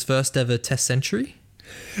England's first ever Test century.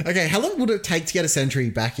 Okay, how long would it take to get a century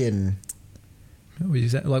back in?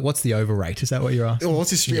 Is that, like, what's the over rate? Is that what you're asking? Or what's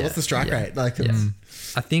the strike rate? Like,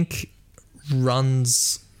 I think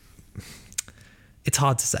runs. It's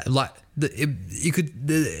hard to say. Like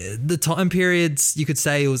the time periods, you could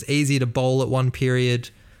say it was easy to bowl at one period,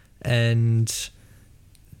 and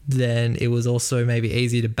then it was also maybe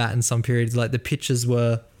easy to bat in some periods. Like the pitches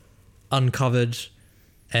were uncovered,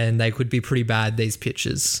 and they could be pretty bad, these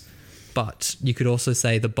pitches. But you could also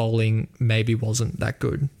say the bowling maybe wasn't that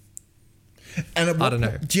good. and I don't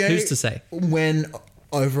know. Who's to say? When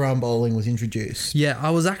overarm bowling was introduced? Yeah, I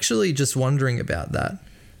was actually just wondering about that.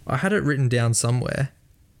 I had it written down somewhere,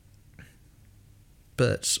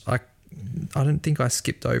 but I don't think I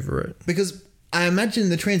skipped over it. Because I imagine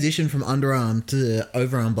the transition from underarm to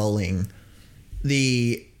overarm bowling,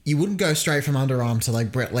 you wouldn't go straight from underarm to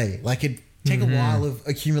like Brett Lee. Like it'd take a while of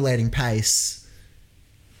accumulating pace.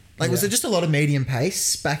 Like, was it just a lot of medium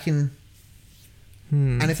pace back in?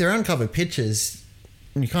 And if they're uncovered pitches,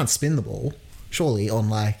 you can't spin the ball, surely, on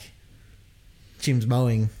like Jim's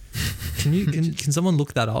mowing. Can someone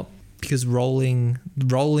look that up? Because rolling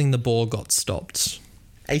the ball got stopped.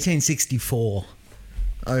 1864,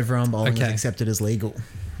 overarm bowling was Okay. accepted as legal.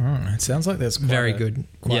 It sounds like there's quite Very good.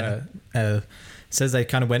 It says they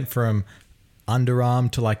kind of went from underarm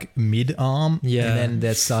to like mid-arm, Yeah. and then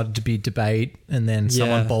there started to be debate, and then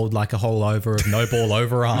someone Yeah. bowled like a whole over of no ball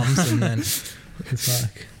overarms, and then it's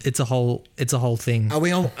like It's a whole thing. Are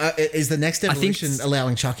we on? Is the next think evolution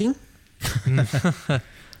allowing chucking?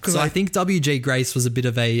 So I think W.G. Grace was a bit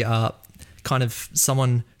of a kind of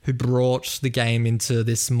someone who brought the game into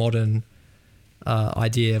this modern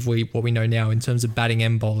idea of what we know now in terms of batting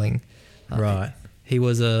and bowling. right. He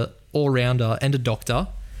was a all-rounder and a doctor.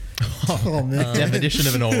 Oh man, Definition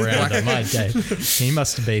of an all-rounder, my day. He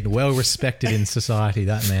must have been well respected in society,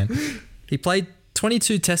 that man. He played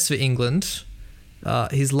 22 tests for England.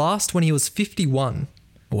 His last when he was 51.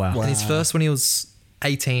 Wow. And his first when he was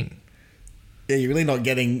 18. yeah, you're really not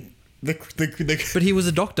getting the But he was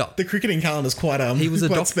a doctor. the cricketing calendar's quite He was a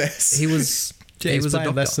quite doctor. sparse. He was Yeah, he he's was a playing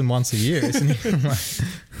doctor. less than once a year, isn't he?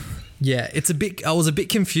 Yeah, I was a bit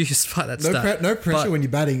confused by that stat. No pressure when you're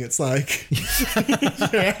batting. It's like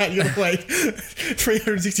you're gonna wait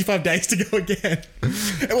 365 days to go again.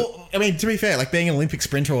 Well, I mean, to be fair, like being an Olympic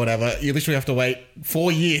sprinter or whatever, you literally have to wait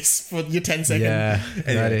 4 years for your 10-second. Yeah,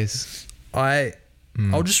 that is.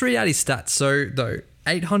 I'll just read out his stats. So, though,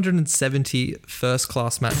 870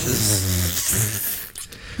 first-class matches.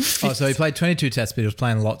 Oh, so he played 22 tests, but he was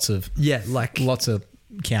playing lots of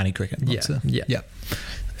county cricket. Yeah.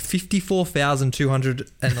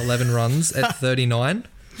 54,211 runs at 39,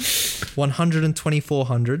 124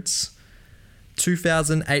 hundreds,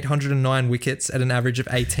 2,809 wickets at an average of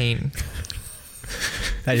 18.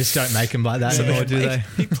 They just don't make them like that anymore, do they?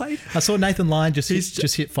 He played. I saw Nathan Lyon just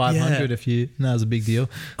hit 500 and that was a big deal.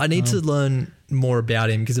 I need to learn more about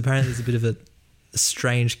him because apparently he's a bit of a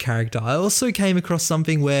strange character. I also came across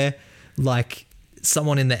something where like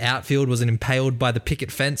someone in the outfield was impaled by the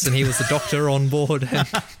picket fence and he was the doctor on board. And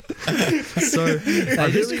so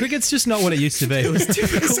cricket's just not what it used to be. It was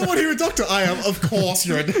difficult. Someone here a doctor? I am. Of course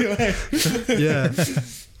you're a Yeah.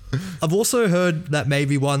 I've also heard that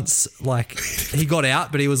maybe once like he got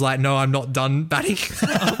out, but he was like, no, I'm not done batting.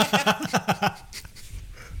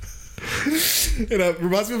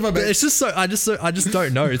 Reminds me of my mate. It's just so I just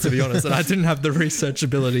don't know, to be honest, and I didn't have the research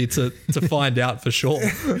ability to find out for sure.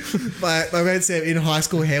 My mate said in high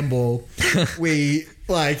school handball, we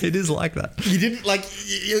like it is like that. You didn't like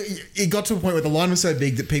it got to a point where the line was so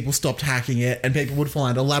big that people stopped hacking it, and people would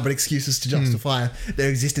find elaborate excuses to justify their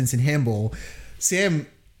existence in handball. Sam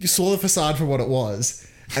saw the facade for what it was.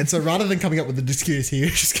 And so rather than coming up with an excuse, he would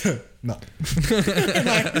just go, no. He's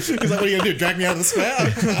like, what are you going to do? Drag me out of the square?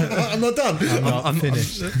 I'm not done. I'm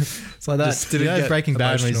finished. It's like that. Didn't get Breaking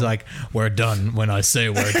Bad when he's like, we're done when I say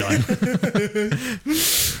we're done.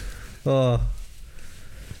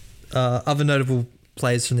 Other notable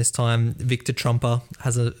players from this time, Victor Trumper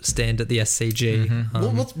has a stand at the SCG. Mm-hmm.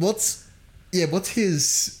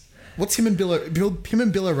 What's him and Bill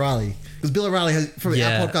O'Reilly? Because Bill O'Reilly has, from our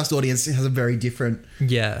podcast audience, has a very different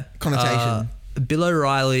connotation. Bill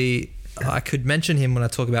O'Reilly, I could mention him when I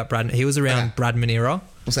talk about Bradman. He was around Bradman era.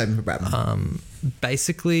 We'll save him for Bradman.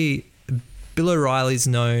 Basically, Bill O'Reilly's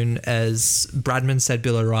known as, Bradman said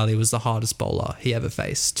Bill O'Reilly was the hardest bowler he ever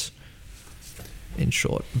faced, in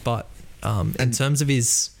short. But in terms of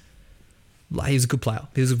his... Like, he was a good player.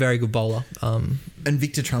 He was a very good bowler. And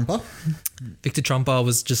Victor Trumper? Victor Trumper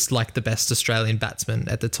was just like the best Australian batsman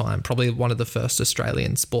at the time. Probably one of the first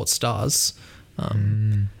Australian sports stars.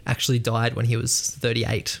 Actually died when he was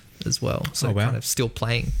 38 as well. So kind of still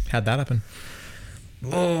playing. How'd that happen?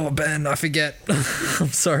 Oh, Ben, I forget. I'm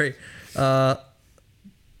sorry. I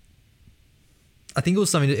think it was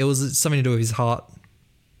something to do with his heart.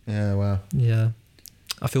 Yeah, wow. Yeah.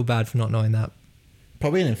 I feel bad for not knowing that.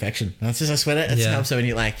 Probably an infection. That's just, I swear it helps so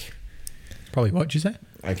many, like... Probably what did you say?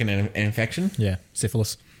 Like an infection? Yeah,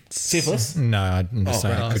 syphilis. Syphilis? No, I'm just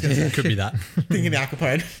saying it could be that. Thinking Al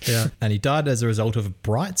Capone. Yeah. And he died as a result of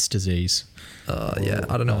Bright's disease. Yeah,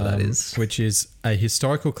 I don't know what that is. Which is a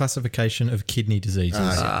historical classification of kidney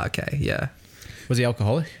diseases. Okay, yeah. Was he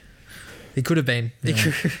alcoholic? He could have been.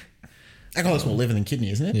 Yeah. Alcohol's more liver than kidney,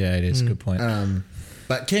 isn't it? Yeah, it is. Good point.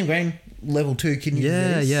 But Cam Green... Level 2 kidney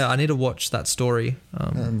disease. Yeah. I need to watch that story.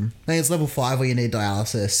 I think it's level 5 where you need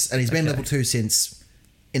dialysis, and he's been level 2 since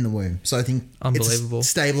in the womb. So I think unbelievable. It's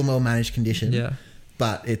a stable, well managed condition. Yeah,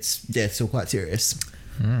 but it's still quite serious.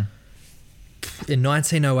 In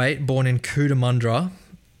 1908, born in Cootamundra,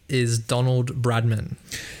 is Donald Bradman.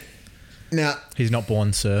 Now he's not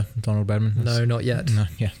born, Sir Donald Bradman. No, not yet. No,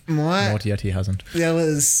 yeah, not yet. He hasn't. There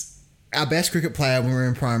was our best cricket player when we were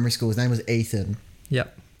in primary school. His name was Ethan.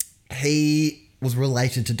 Yep. He was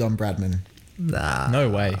related to Don Bradman. No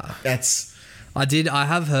way. I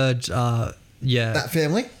have heard. That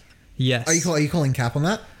family. Yes. Are you calling cap on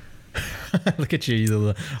that? Look at you,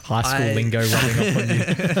 the high school lingo rubbing off on you.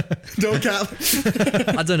 No cap.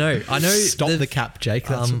 I don't know. I know. Stop the cap, Jake.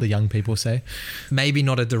 That's what the young people say. Maybe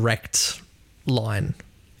not a direct line.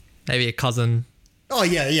 Maybe a cousin. Oh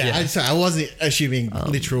yeah. I wasn't assuming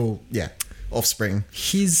literal offspring.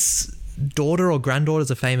 His daughter or granddaughter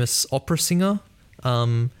is a famous opera singer.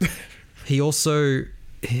 He also,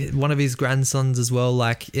 one of his grandsons as well,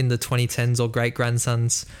 like in the 2010s or great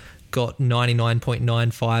grandsons, got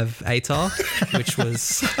 99.95 ATAR, which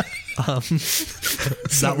was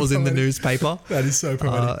that was in the newspaper. That is so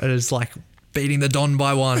poetic. It is like beating the Don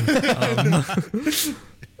by one.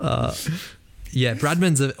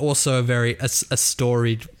 Bradman's also a very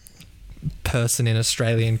storied person in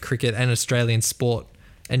Australian cricket and Australian sport.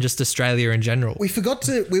 And just Australia in general. We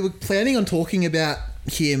were planning on talking about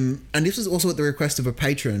him, and this was also at the request of a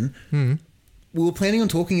patron, we were planning on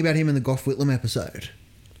talking about him in the Gough Whitlam episode.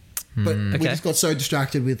 But we just got so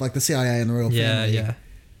distracted with like the CIA and the royal family that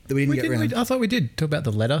we didn't get around. I thought we did talk about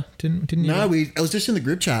the letter, didn't you? No, it was just in the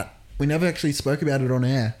group chat. We never actually spoke about it on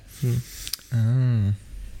air. He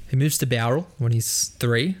moves to Bowral when he's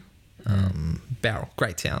 3. Bowral,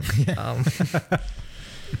 great town.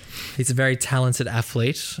 He's a very talented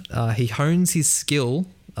athlete. He hones his skill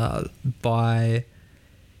by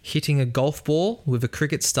hitting a golf ball with a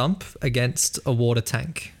cricket stump against a water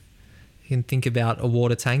tank. You can think about a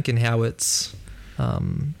water tank and how it's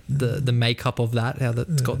the makeup of that, how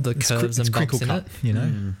it's got the curves and bumps in it. You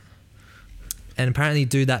know? And apparently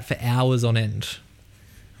do that for hours on end.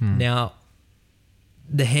 Now,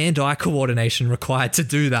 the hand-eye coordination required to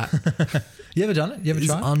do that. You ever done it? You ever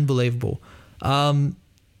tried? It's unbelievable.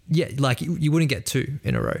 Yeah, like you wouldn't get 2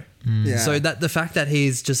 in a row. Yeah. So that the fact that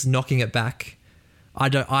he's just knocking it back,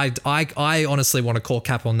 I honestly want to call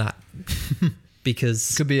cap on that.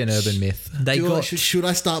 Because could be an urban myth. Should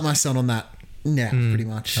I start my son on that? Yeah, pretty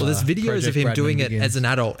much. Well, there's videos of him Bradman doing it begins. as an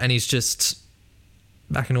adult, and he's just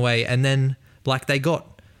backing away. And then, like, they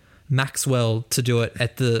got Maxwell to do it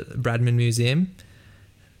at the Bradman Museum,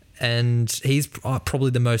 and he's probably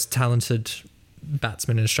the most talented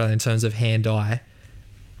batsman in Australia in terms of hand-eye.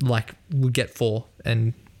 Like, would get 4,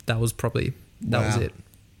 and that was was it.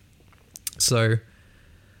 So.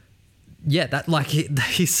 Yeah, that like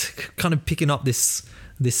he's kind of picking up this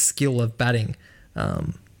skill of batting,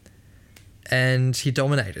 and he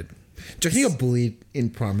dominated. Do you think he got bullied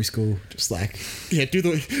in primary school? Just like,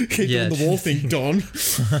 doing the wall thing, Don.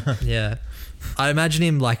 Yeah, I imagine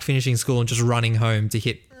him like finishing school and just running home to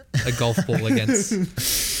hit a golf ball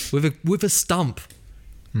against with a stump.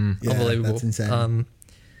 Unbelievable. That's insane.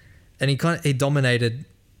 And he dominated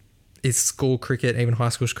his school cricket, even high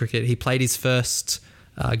school cricket. He played his first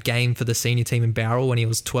game for the senior team in Bowral when he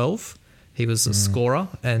was 12. He was a scorer,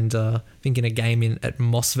 and I think in a game at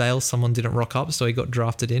Mossvale, someone didn't rock up, so he got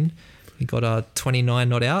drafted in. He got 29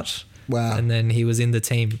 not out. Wow. And then he was in the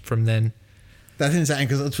team from then. That's insane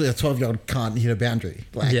because a 12-year-old can't hit a boundary.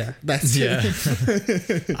 Like, Yeah. That's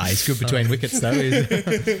He's good between wickets though. He's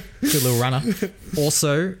a good little runner.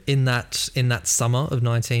 Also, in that summer of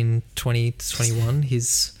 1920-21,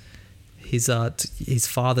 his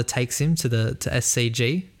father takes him to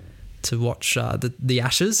SCG to watch the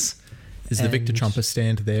Ashes. Is the Victor Trumper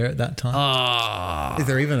stand there at that time? Is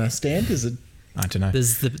there even a stand? Is it? I don't know.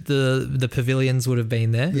 There's the pavilions would have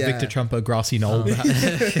been there. Yeah. Victor Trumper, grassy knoll.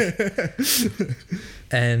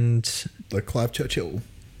 And Like Clive Churchill.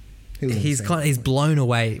 he's blown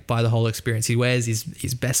away by the whole experience. He wears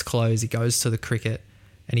his best clothes. He goes to the cricket,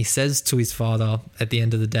 and he says to his father at the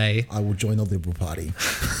end of the day, I will join the Liberal Party.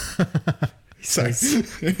 he says,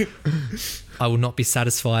 I will not be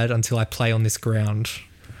satisfied until I play on this ground.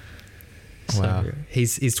 Wow. So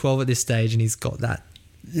he's 12 at this stage, and he's got that.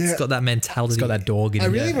 Yeah. He's got that mentality. He's got that dog in I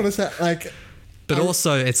him. really want to say, like... But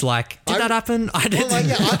also, it's like, did that happen? I didn't.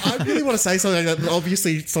 Well, I really want to say something that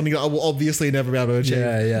something that I will obviously never be able to achieve.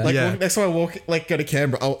 Yeah. Like Yeah. next time I go to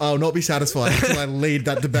Canberra, I'll not be satisfied until I lead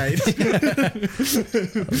that debate.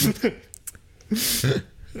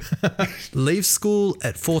 Leaves school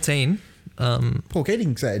at 14. Paul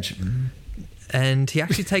Keating's age. And he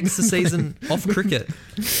actually takes the season off cricket.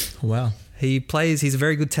 Wow. He's a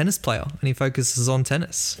very good tennis player, and he focuses on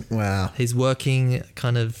tennis. Wow. He's working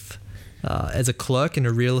kind of as a clerk in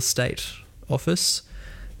a real estate office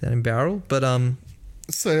down in Bowral. But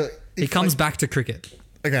So he comes back to cricket.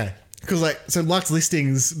 Okay. Because Lux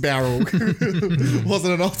Listings Barrel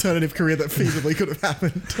wasn't an alternative career that feasibly could have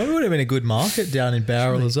happened. Probably would have been a good market down in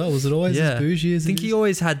Barrel as well. Was it always as bougie as I think it he is?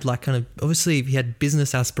 always had obviously he had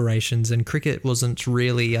business aspirations, and cricket wasn't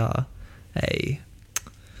really a career.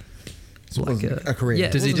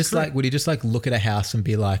 Yeah, Would he just look at a house and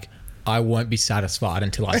be like, I won't be satisfied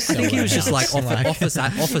until I sell I think he that was just house. like office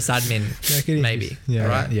admin, maybe. Yeah,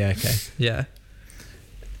 right? Yeah, okay. Yeah.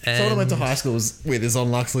 Someone I went to high school with is on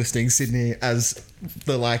Lux Listings Sydney as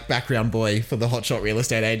the background boy for the hotshot real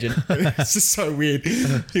estate agent. It's just so weird.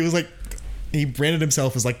 He was he branded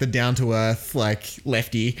himself as the down to earth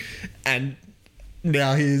lefty, and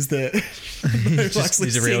now he's the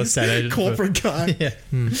he's a real estate agent corporate guy. Yeah.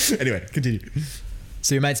 Anyway, continue.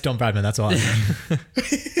 So your mate's Don Bradman, that's all.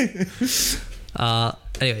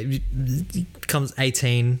 Anyway, he becomes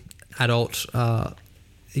 18, adult.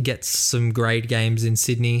 He gets some grade games in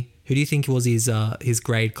Sydney. Who do you think was his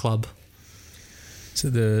grade club? So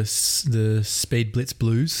the Speed Blitz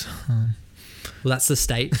Blues. Well, that's the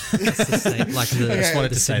state. That's the state, just wanted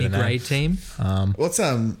the to say Sydney the name. grade team. What's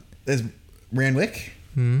there's Randwick.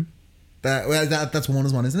 That's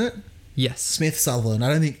Warner's one, isn't it? Yes. Smith, Sutherland. I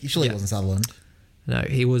don't think surely it Yeah. wasn't Sutherland. No,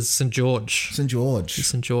 he was St. George. St. George.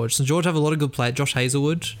 St. George. St. George have a lot of good players. Josh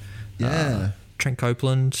Hazelwood. Yeah. Trent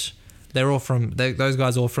Copeland. They're all from... those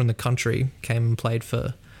guys all from the country came and played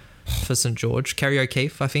for St. George. Kerry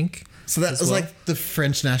O'Keefe, I think. So that was like the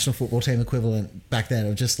French national football team equivalent back then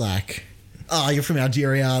of just like, oh, you're from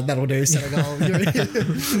Algeria, that'll do, Senegal.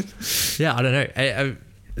 Yeah, I don't know.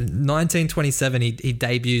 1927, he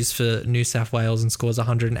debuts for New South Wales and scores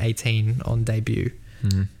 118 on debut.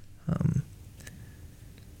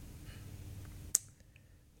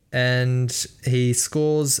 And he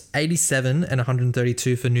scores 87 and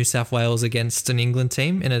 132 for New South Wales against an England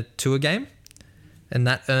team in a tour game. And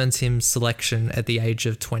that earns him selection at the age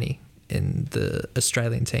of 20 in the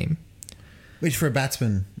Australian team. Which for a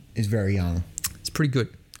batsman is very young. It's pretty good.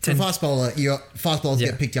 For a fast bowler, fast bowlers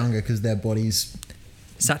get picked younger because their bodies...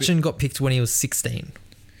 Sachin got picked when he was 16.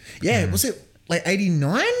 Yeah, was it like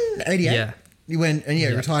 89, 88? Yeah. He went and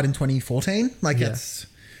retired in 2014. Like that's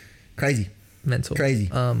crazy. Mental. Crazy.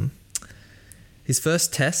 His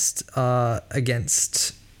first test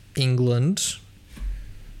against England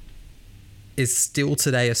is still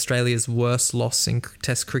today Australia's worst loss in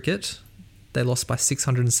Test cricket. They lost by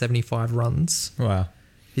 675 runs. Wow.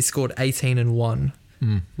 He scored 18 and 1,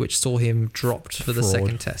 which saw him dropped for the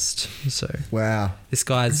second test. So wow, this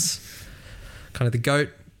guy's kind of the GOAT.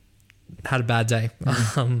 Had a bad day.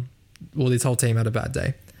 Well, his whole team had a bad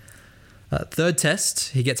day. Third test,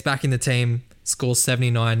 he gets back in the team, scores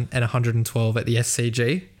 79 and 112 at the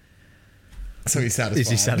SCG. So he's satisfied. Is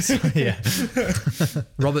he satisfied? Yeah.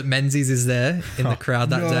 Robert Menzies is there in the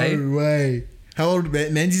crowd that day. No way. How old?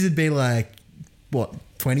 Menzies would be like, what,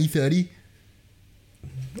 20, 30?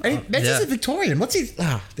 Menzies is Victorian. What's he?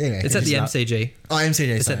 Anyway. It's at the MCG. Oh, MCG.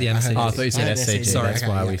 It's at the MCG. Oh, I thought you said SCG. Sorry, that's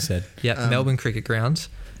why we said. Yeah, Melbourne Cricket Ground.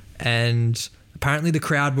 And apparently the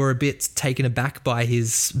crowd were a bit taken aback by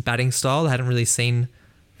his batting style. They hadn't really seen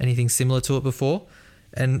anything similar to it before.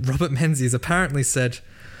 And Robert Menzies apparently said,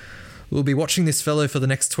 "We'll be watching this fellow for the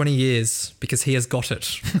next 20 years because he has got it."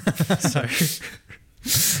 So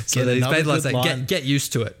he's made like say, get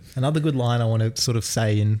used to it. Another good line I want to sort of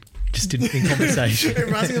say in conversation. It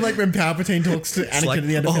reminds me of like when Palpatine talks to Anakin at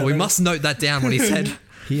the end of we must note that down what he said.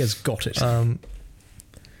 He has got it.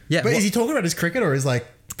 Yeah, but is he talking about his cricket or his like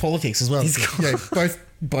politics as well?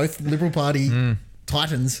 Both Liberal Party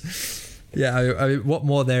titans. Yeah, I mean, what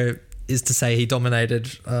more there is to say? He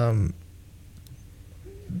dominated.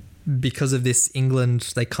 Because of this,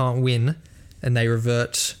 England, they can't win and they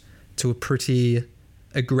revert to a pretty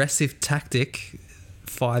aggressive tactic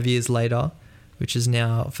 5 years later, which is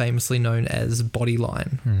now famously known as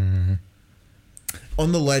bodyline.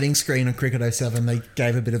 On the loading screen on Cricket 07, they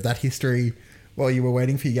gave a bit of that history while you were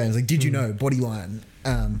waiting for your games. Like, did you know bodyline?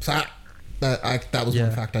 So that was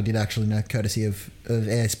one fact I did actually know, courtesy of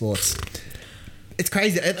Air Sports. It's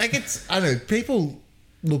crazy. I don't know. People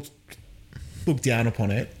look down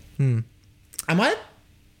upon it. Am I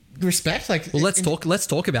respect? Like, well, let's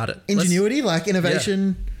talk about it. Ingenuity,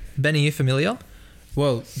 innovation. Ben, are you familiar?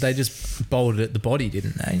 Well, they just bowled it at the body,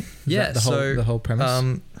 didn't they? Yeah. The whole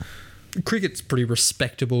premise. Cricket's a pretty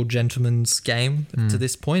respectable gentleman's game to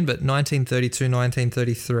this point, but 1932,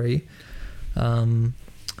 1933, the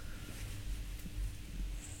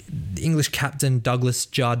English captain Douglas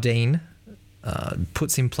Jardine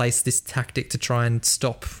puts in place this tactic to try and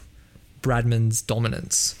stop Bradman's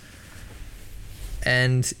dominance.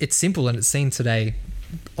 And it's simple and it's seen today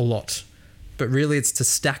a lot. But really it's to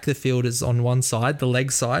stack the fielders on one side, the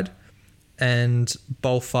leg side, and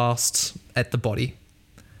bowl fast at the body.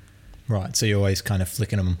 Right, so you're always kind of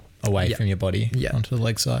flicking them away from your body onto the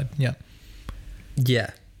leg side. Yeah.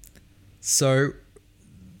 Yeah. So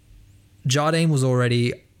Jardine was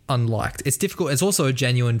already unliked. It's difficult. It's also a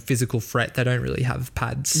genuine physical threat. They don't really have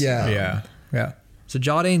pads. Yeah. So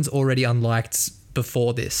Jardine's already unliked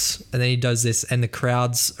before this, and then he does this, and the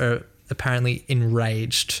crowds are apparently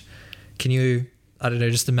enraged. Can you, I don't know,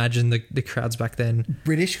 just imagine the crowds back then?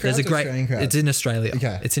 British crowds or Australian crowds? It's in Australia.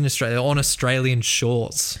 Okay. It's in Australia, on Australian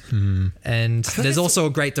shores. And there's also a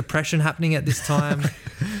Great Depression happening at this time.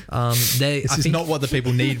 This is not what the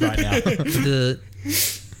people need right now.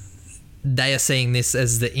 They are seeing this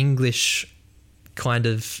as the English kind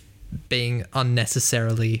of being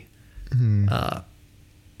unnecessarily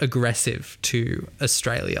aggressive to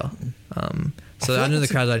Australia. So I know the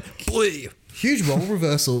crowd's like, boy. Huge role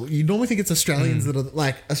reversal. You normally think it's Australians that are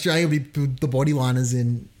like, Australia would be the bodyliners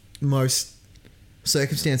in most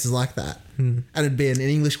circumstances like that. And it'd be an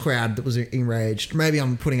English crowd that was enraged. Maybe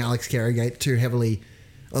I'm putting Alex Carrigate too heavily,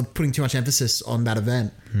 or putting too much emphasis on that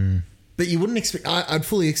event. But you wouldn't expect, I'd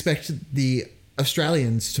fully expect the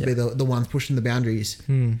Australians to be the ones pushing the boundaries.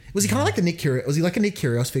 Was he kind of like the Nick Kyrgios? Was he like a Nick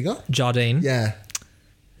Kyrgios figure? Jardine. Yeah.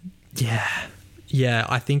 Yeah.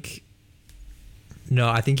 I think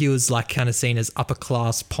he was like kind of seen as upper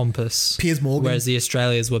class, pompous. Piers Morgan. Whereas the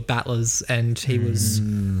Australians were battlers, and he was.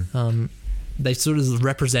 They sort of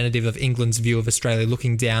representative of England's view of Australia,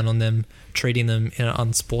 looking down on them, treating them in an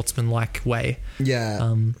unsportsmanlike way.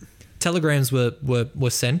 Yeah. Telegrams were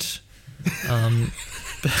sent.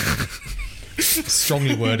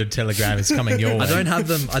 Strongly worded telegram is coming your way. I don't have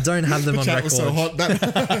them on record. Was so hot.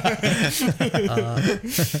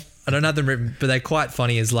 I don't have them written, but they're quite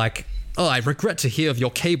funny. Is like, oh, I regret to hear of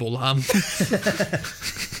your cable.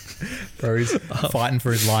 Bro, he's fighting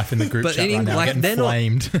for his life in the group But chat right now, like, getting they're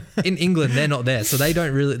flamed. In England, they're not there, so they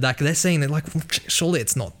don't really like. They're saying that like, surely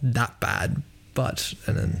it's not that bad, but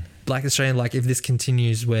and then like Australian, like if this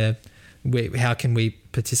continues, how can we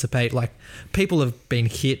participate? Like people have been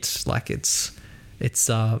hit. Like it's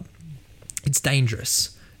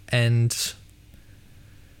dangerous, and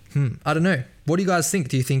I don't know. What do you guys think?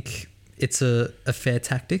 Do you think it's a fair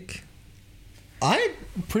tactic? I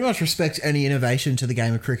pretty much respect any innovation to the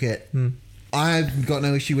game of cricket. I've got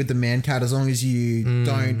no issue with the man count as long as you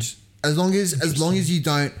don't. As long as you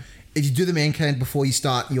don't. If you do the man count before you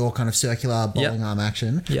start your kind of circular bowling arm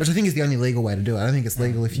action, which I think is the only legal way to do it. I don't think it's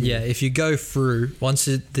legal if you. Yeah, if you go through once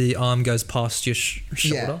the arm goes past your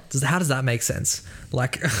shoulder. How does that make sense?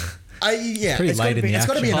 Like. Pretty late in the It's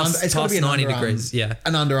got to be past 90 degrees. Yeah,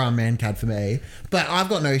 an underarm man cad for me. But I've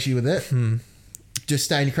got no issue with it. Just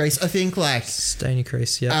stay in your crease. I think stay in your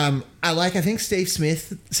crease. Yeah. I think Steve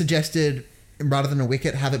Smith suggested rather than a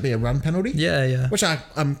wicket, have it be a run penalty. Yeah. Which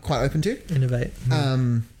I'm quite open to. Innovate.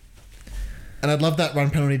 And I'd love that run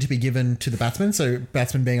penalty to be given to the batsman. So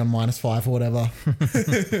batsman being on -5 or whatever.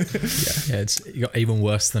 It's got even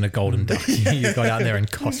worse than a golden duck. You got out there and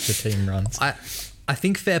cost your team runs. I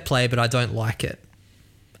think fair play, but I don't like it.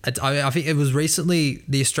 I think it was recently,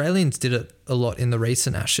 the Australians did it a lot in the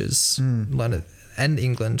recent Ashes and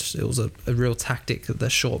England. It was a real tactic, the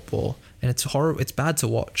short ball, and it's horrible. It's bad to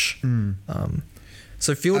watch.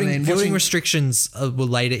 So fielding restrictions were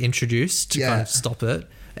later introduced to kind of stop it.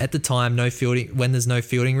 At the time, when there's no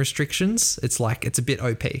fielding restrictions, it's like, it's a bit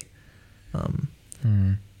OP.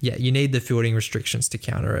 Yeah, you need the fielding restrictions to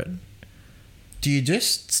counter it. Do you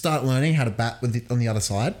just start learning how to bat on the other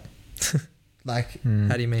side? Like,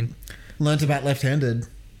 how do you mean? Learn to bat left-handed.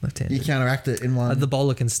 You counteract it in one. The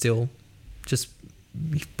bowler can still just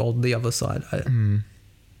bowl the other side.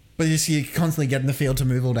 But you constantly get in the field to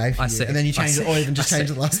move all day for you. And then you change it, or even just change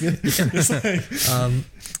it last minute.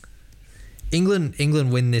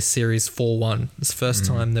 England win this series 4-1. It's the first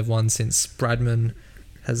time they've won since Bradman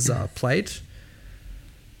has played.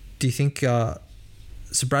 Do you think...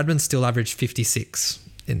 so Bradman still averaged 56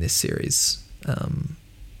 in this series,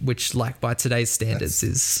 which, like, by today's standards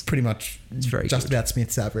is... pretty much very just good. about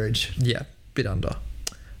Smith's average. Yeah, bit under.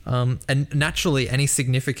 And naturally, any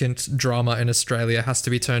significant drama in Australia has to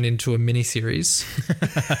be turned into a mini-series,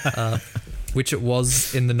 which it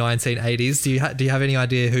was in the 1980s. Do you have any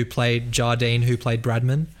idea who played Jardine, who played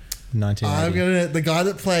Bradman? 1980. The guy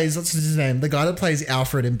that plays... What's his name? The guy that plays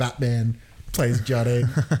Alfred in Batman... plays Jardine.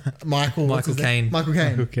 Michael Caine. Michael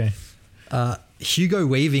Caine. Hugo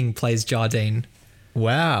Weaving plays Jardine.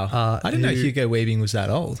 Wow. I didn't know Hugo Weaving was that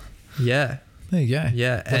old. Yeah. There you go.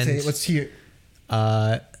 Yeah. What's he?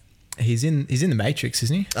 He's in The Matrix,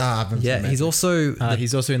 isn't he? He's also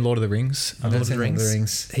in Lord of the Rings. Lord of the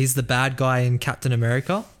Rings. He's the bad guy in Captain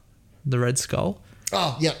America, the Red Skull.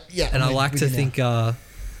 Oh, yeah. And I like to think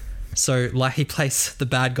so like he plays the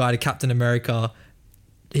bad guy to Captain America.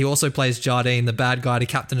 He also plays Jardine, the bad guy to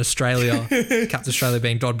Captain Australia. Captain Australia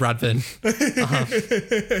being Don Bradman.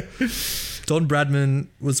 Don Bradman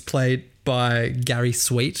was played by Gary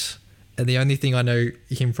Sweet, and the only thing I know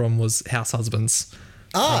him from was House Husbands.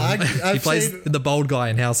 He plays the bold guy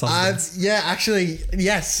in House Husbands. Actually,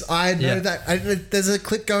 yes, I know that. There's a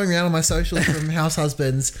clip going around on my socials from House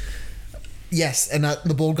Husbands. Yes, and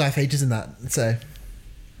the bald guy features in that. So,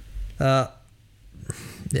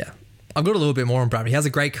 yeah. I've got a little bit more on Bradman. He has a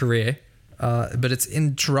great career, but it's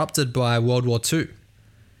interrupted by World War II.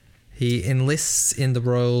 He enlists in the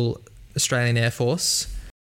Royal Australian Air Force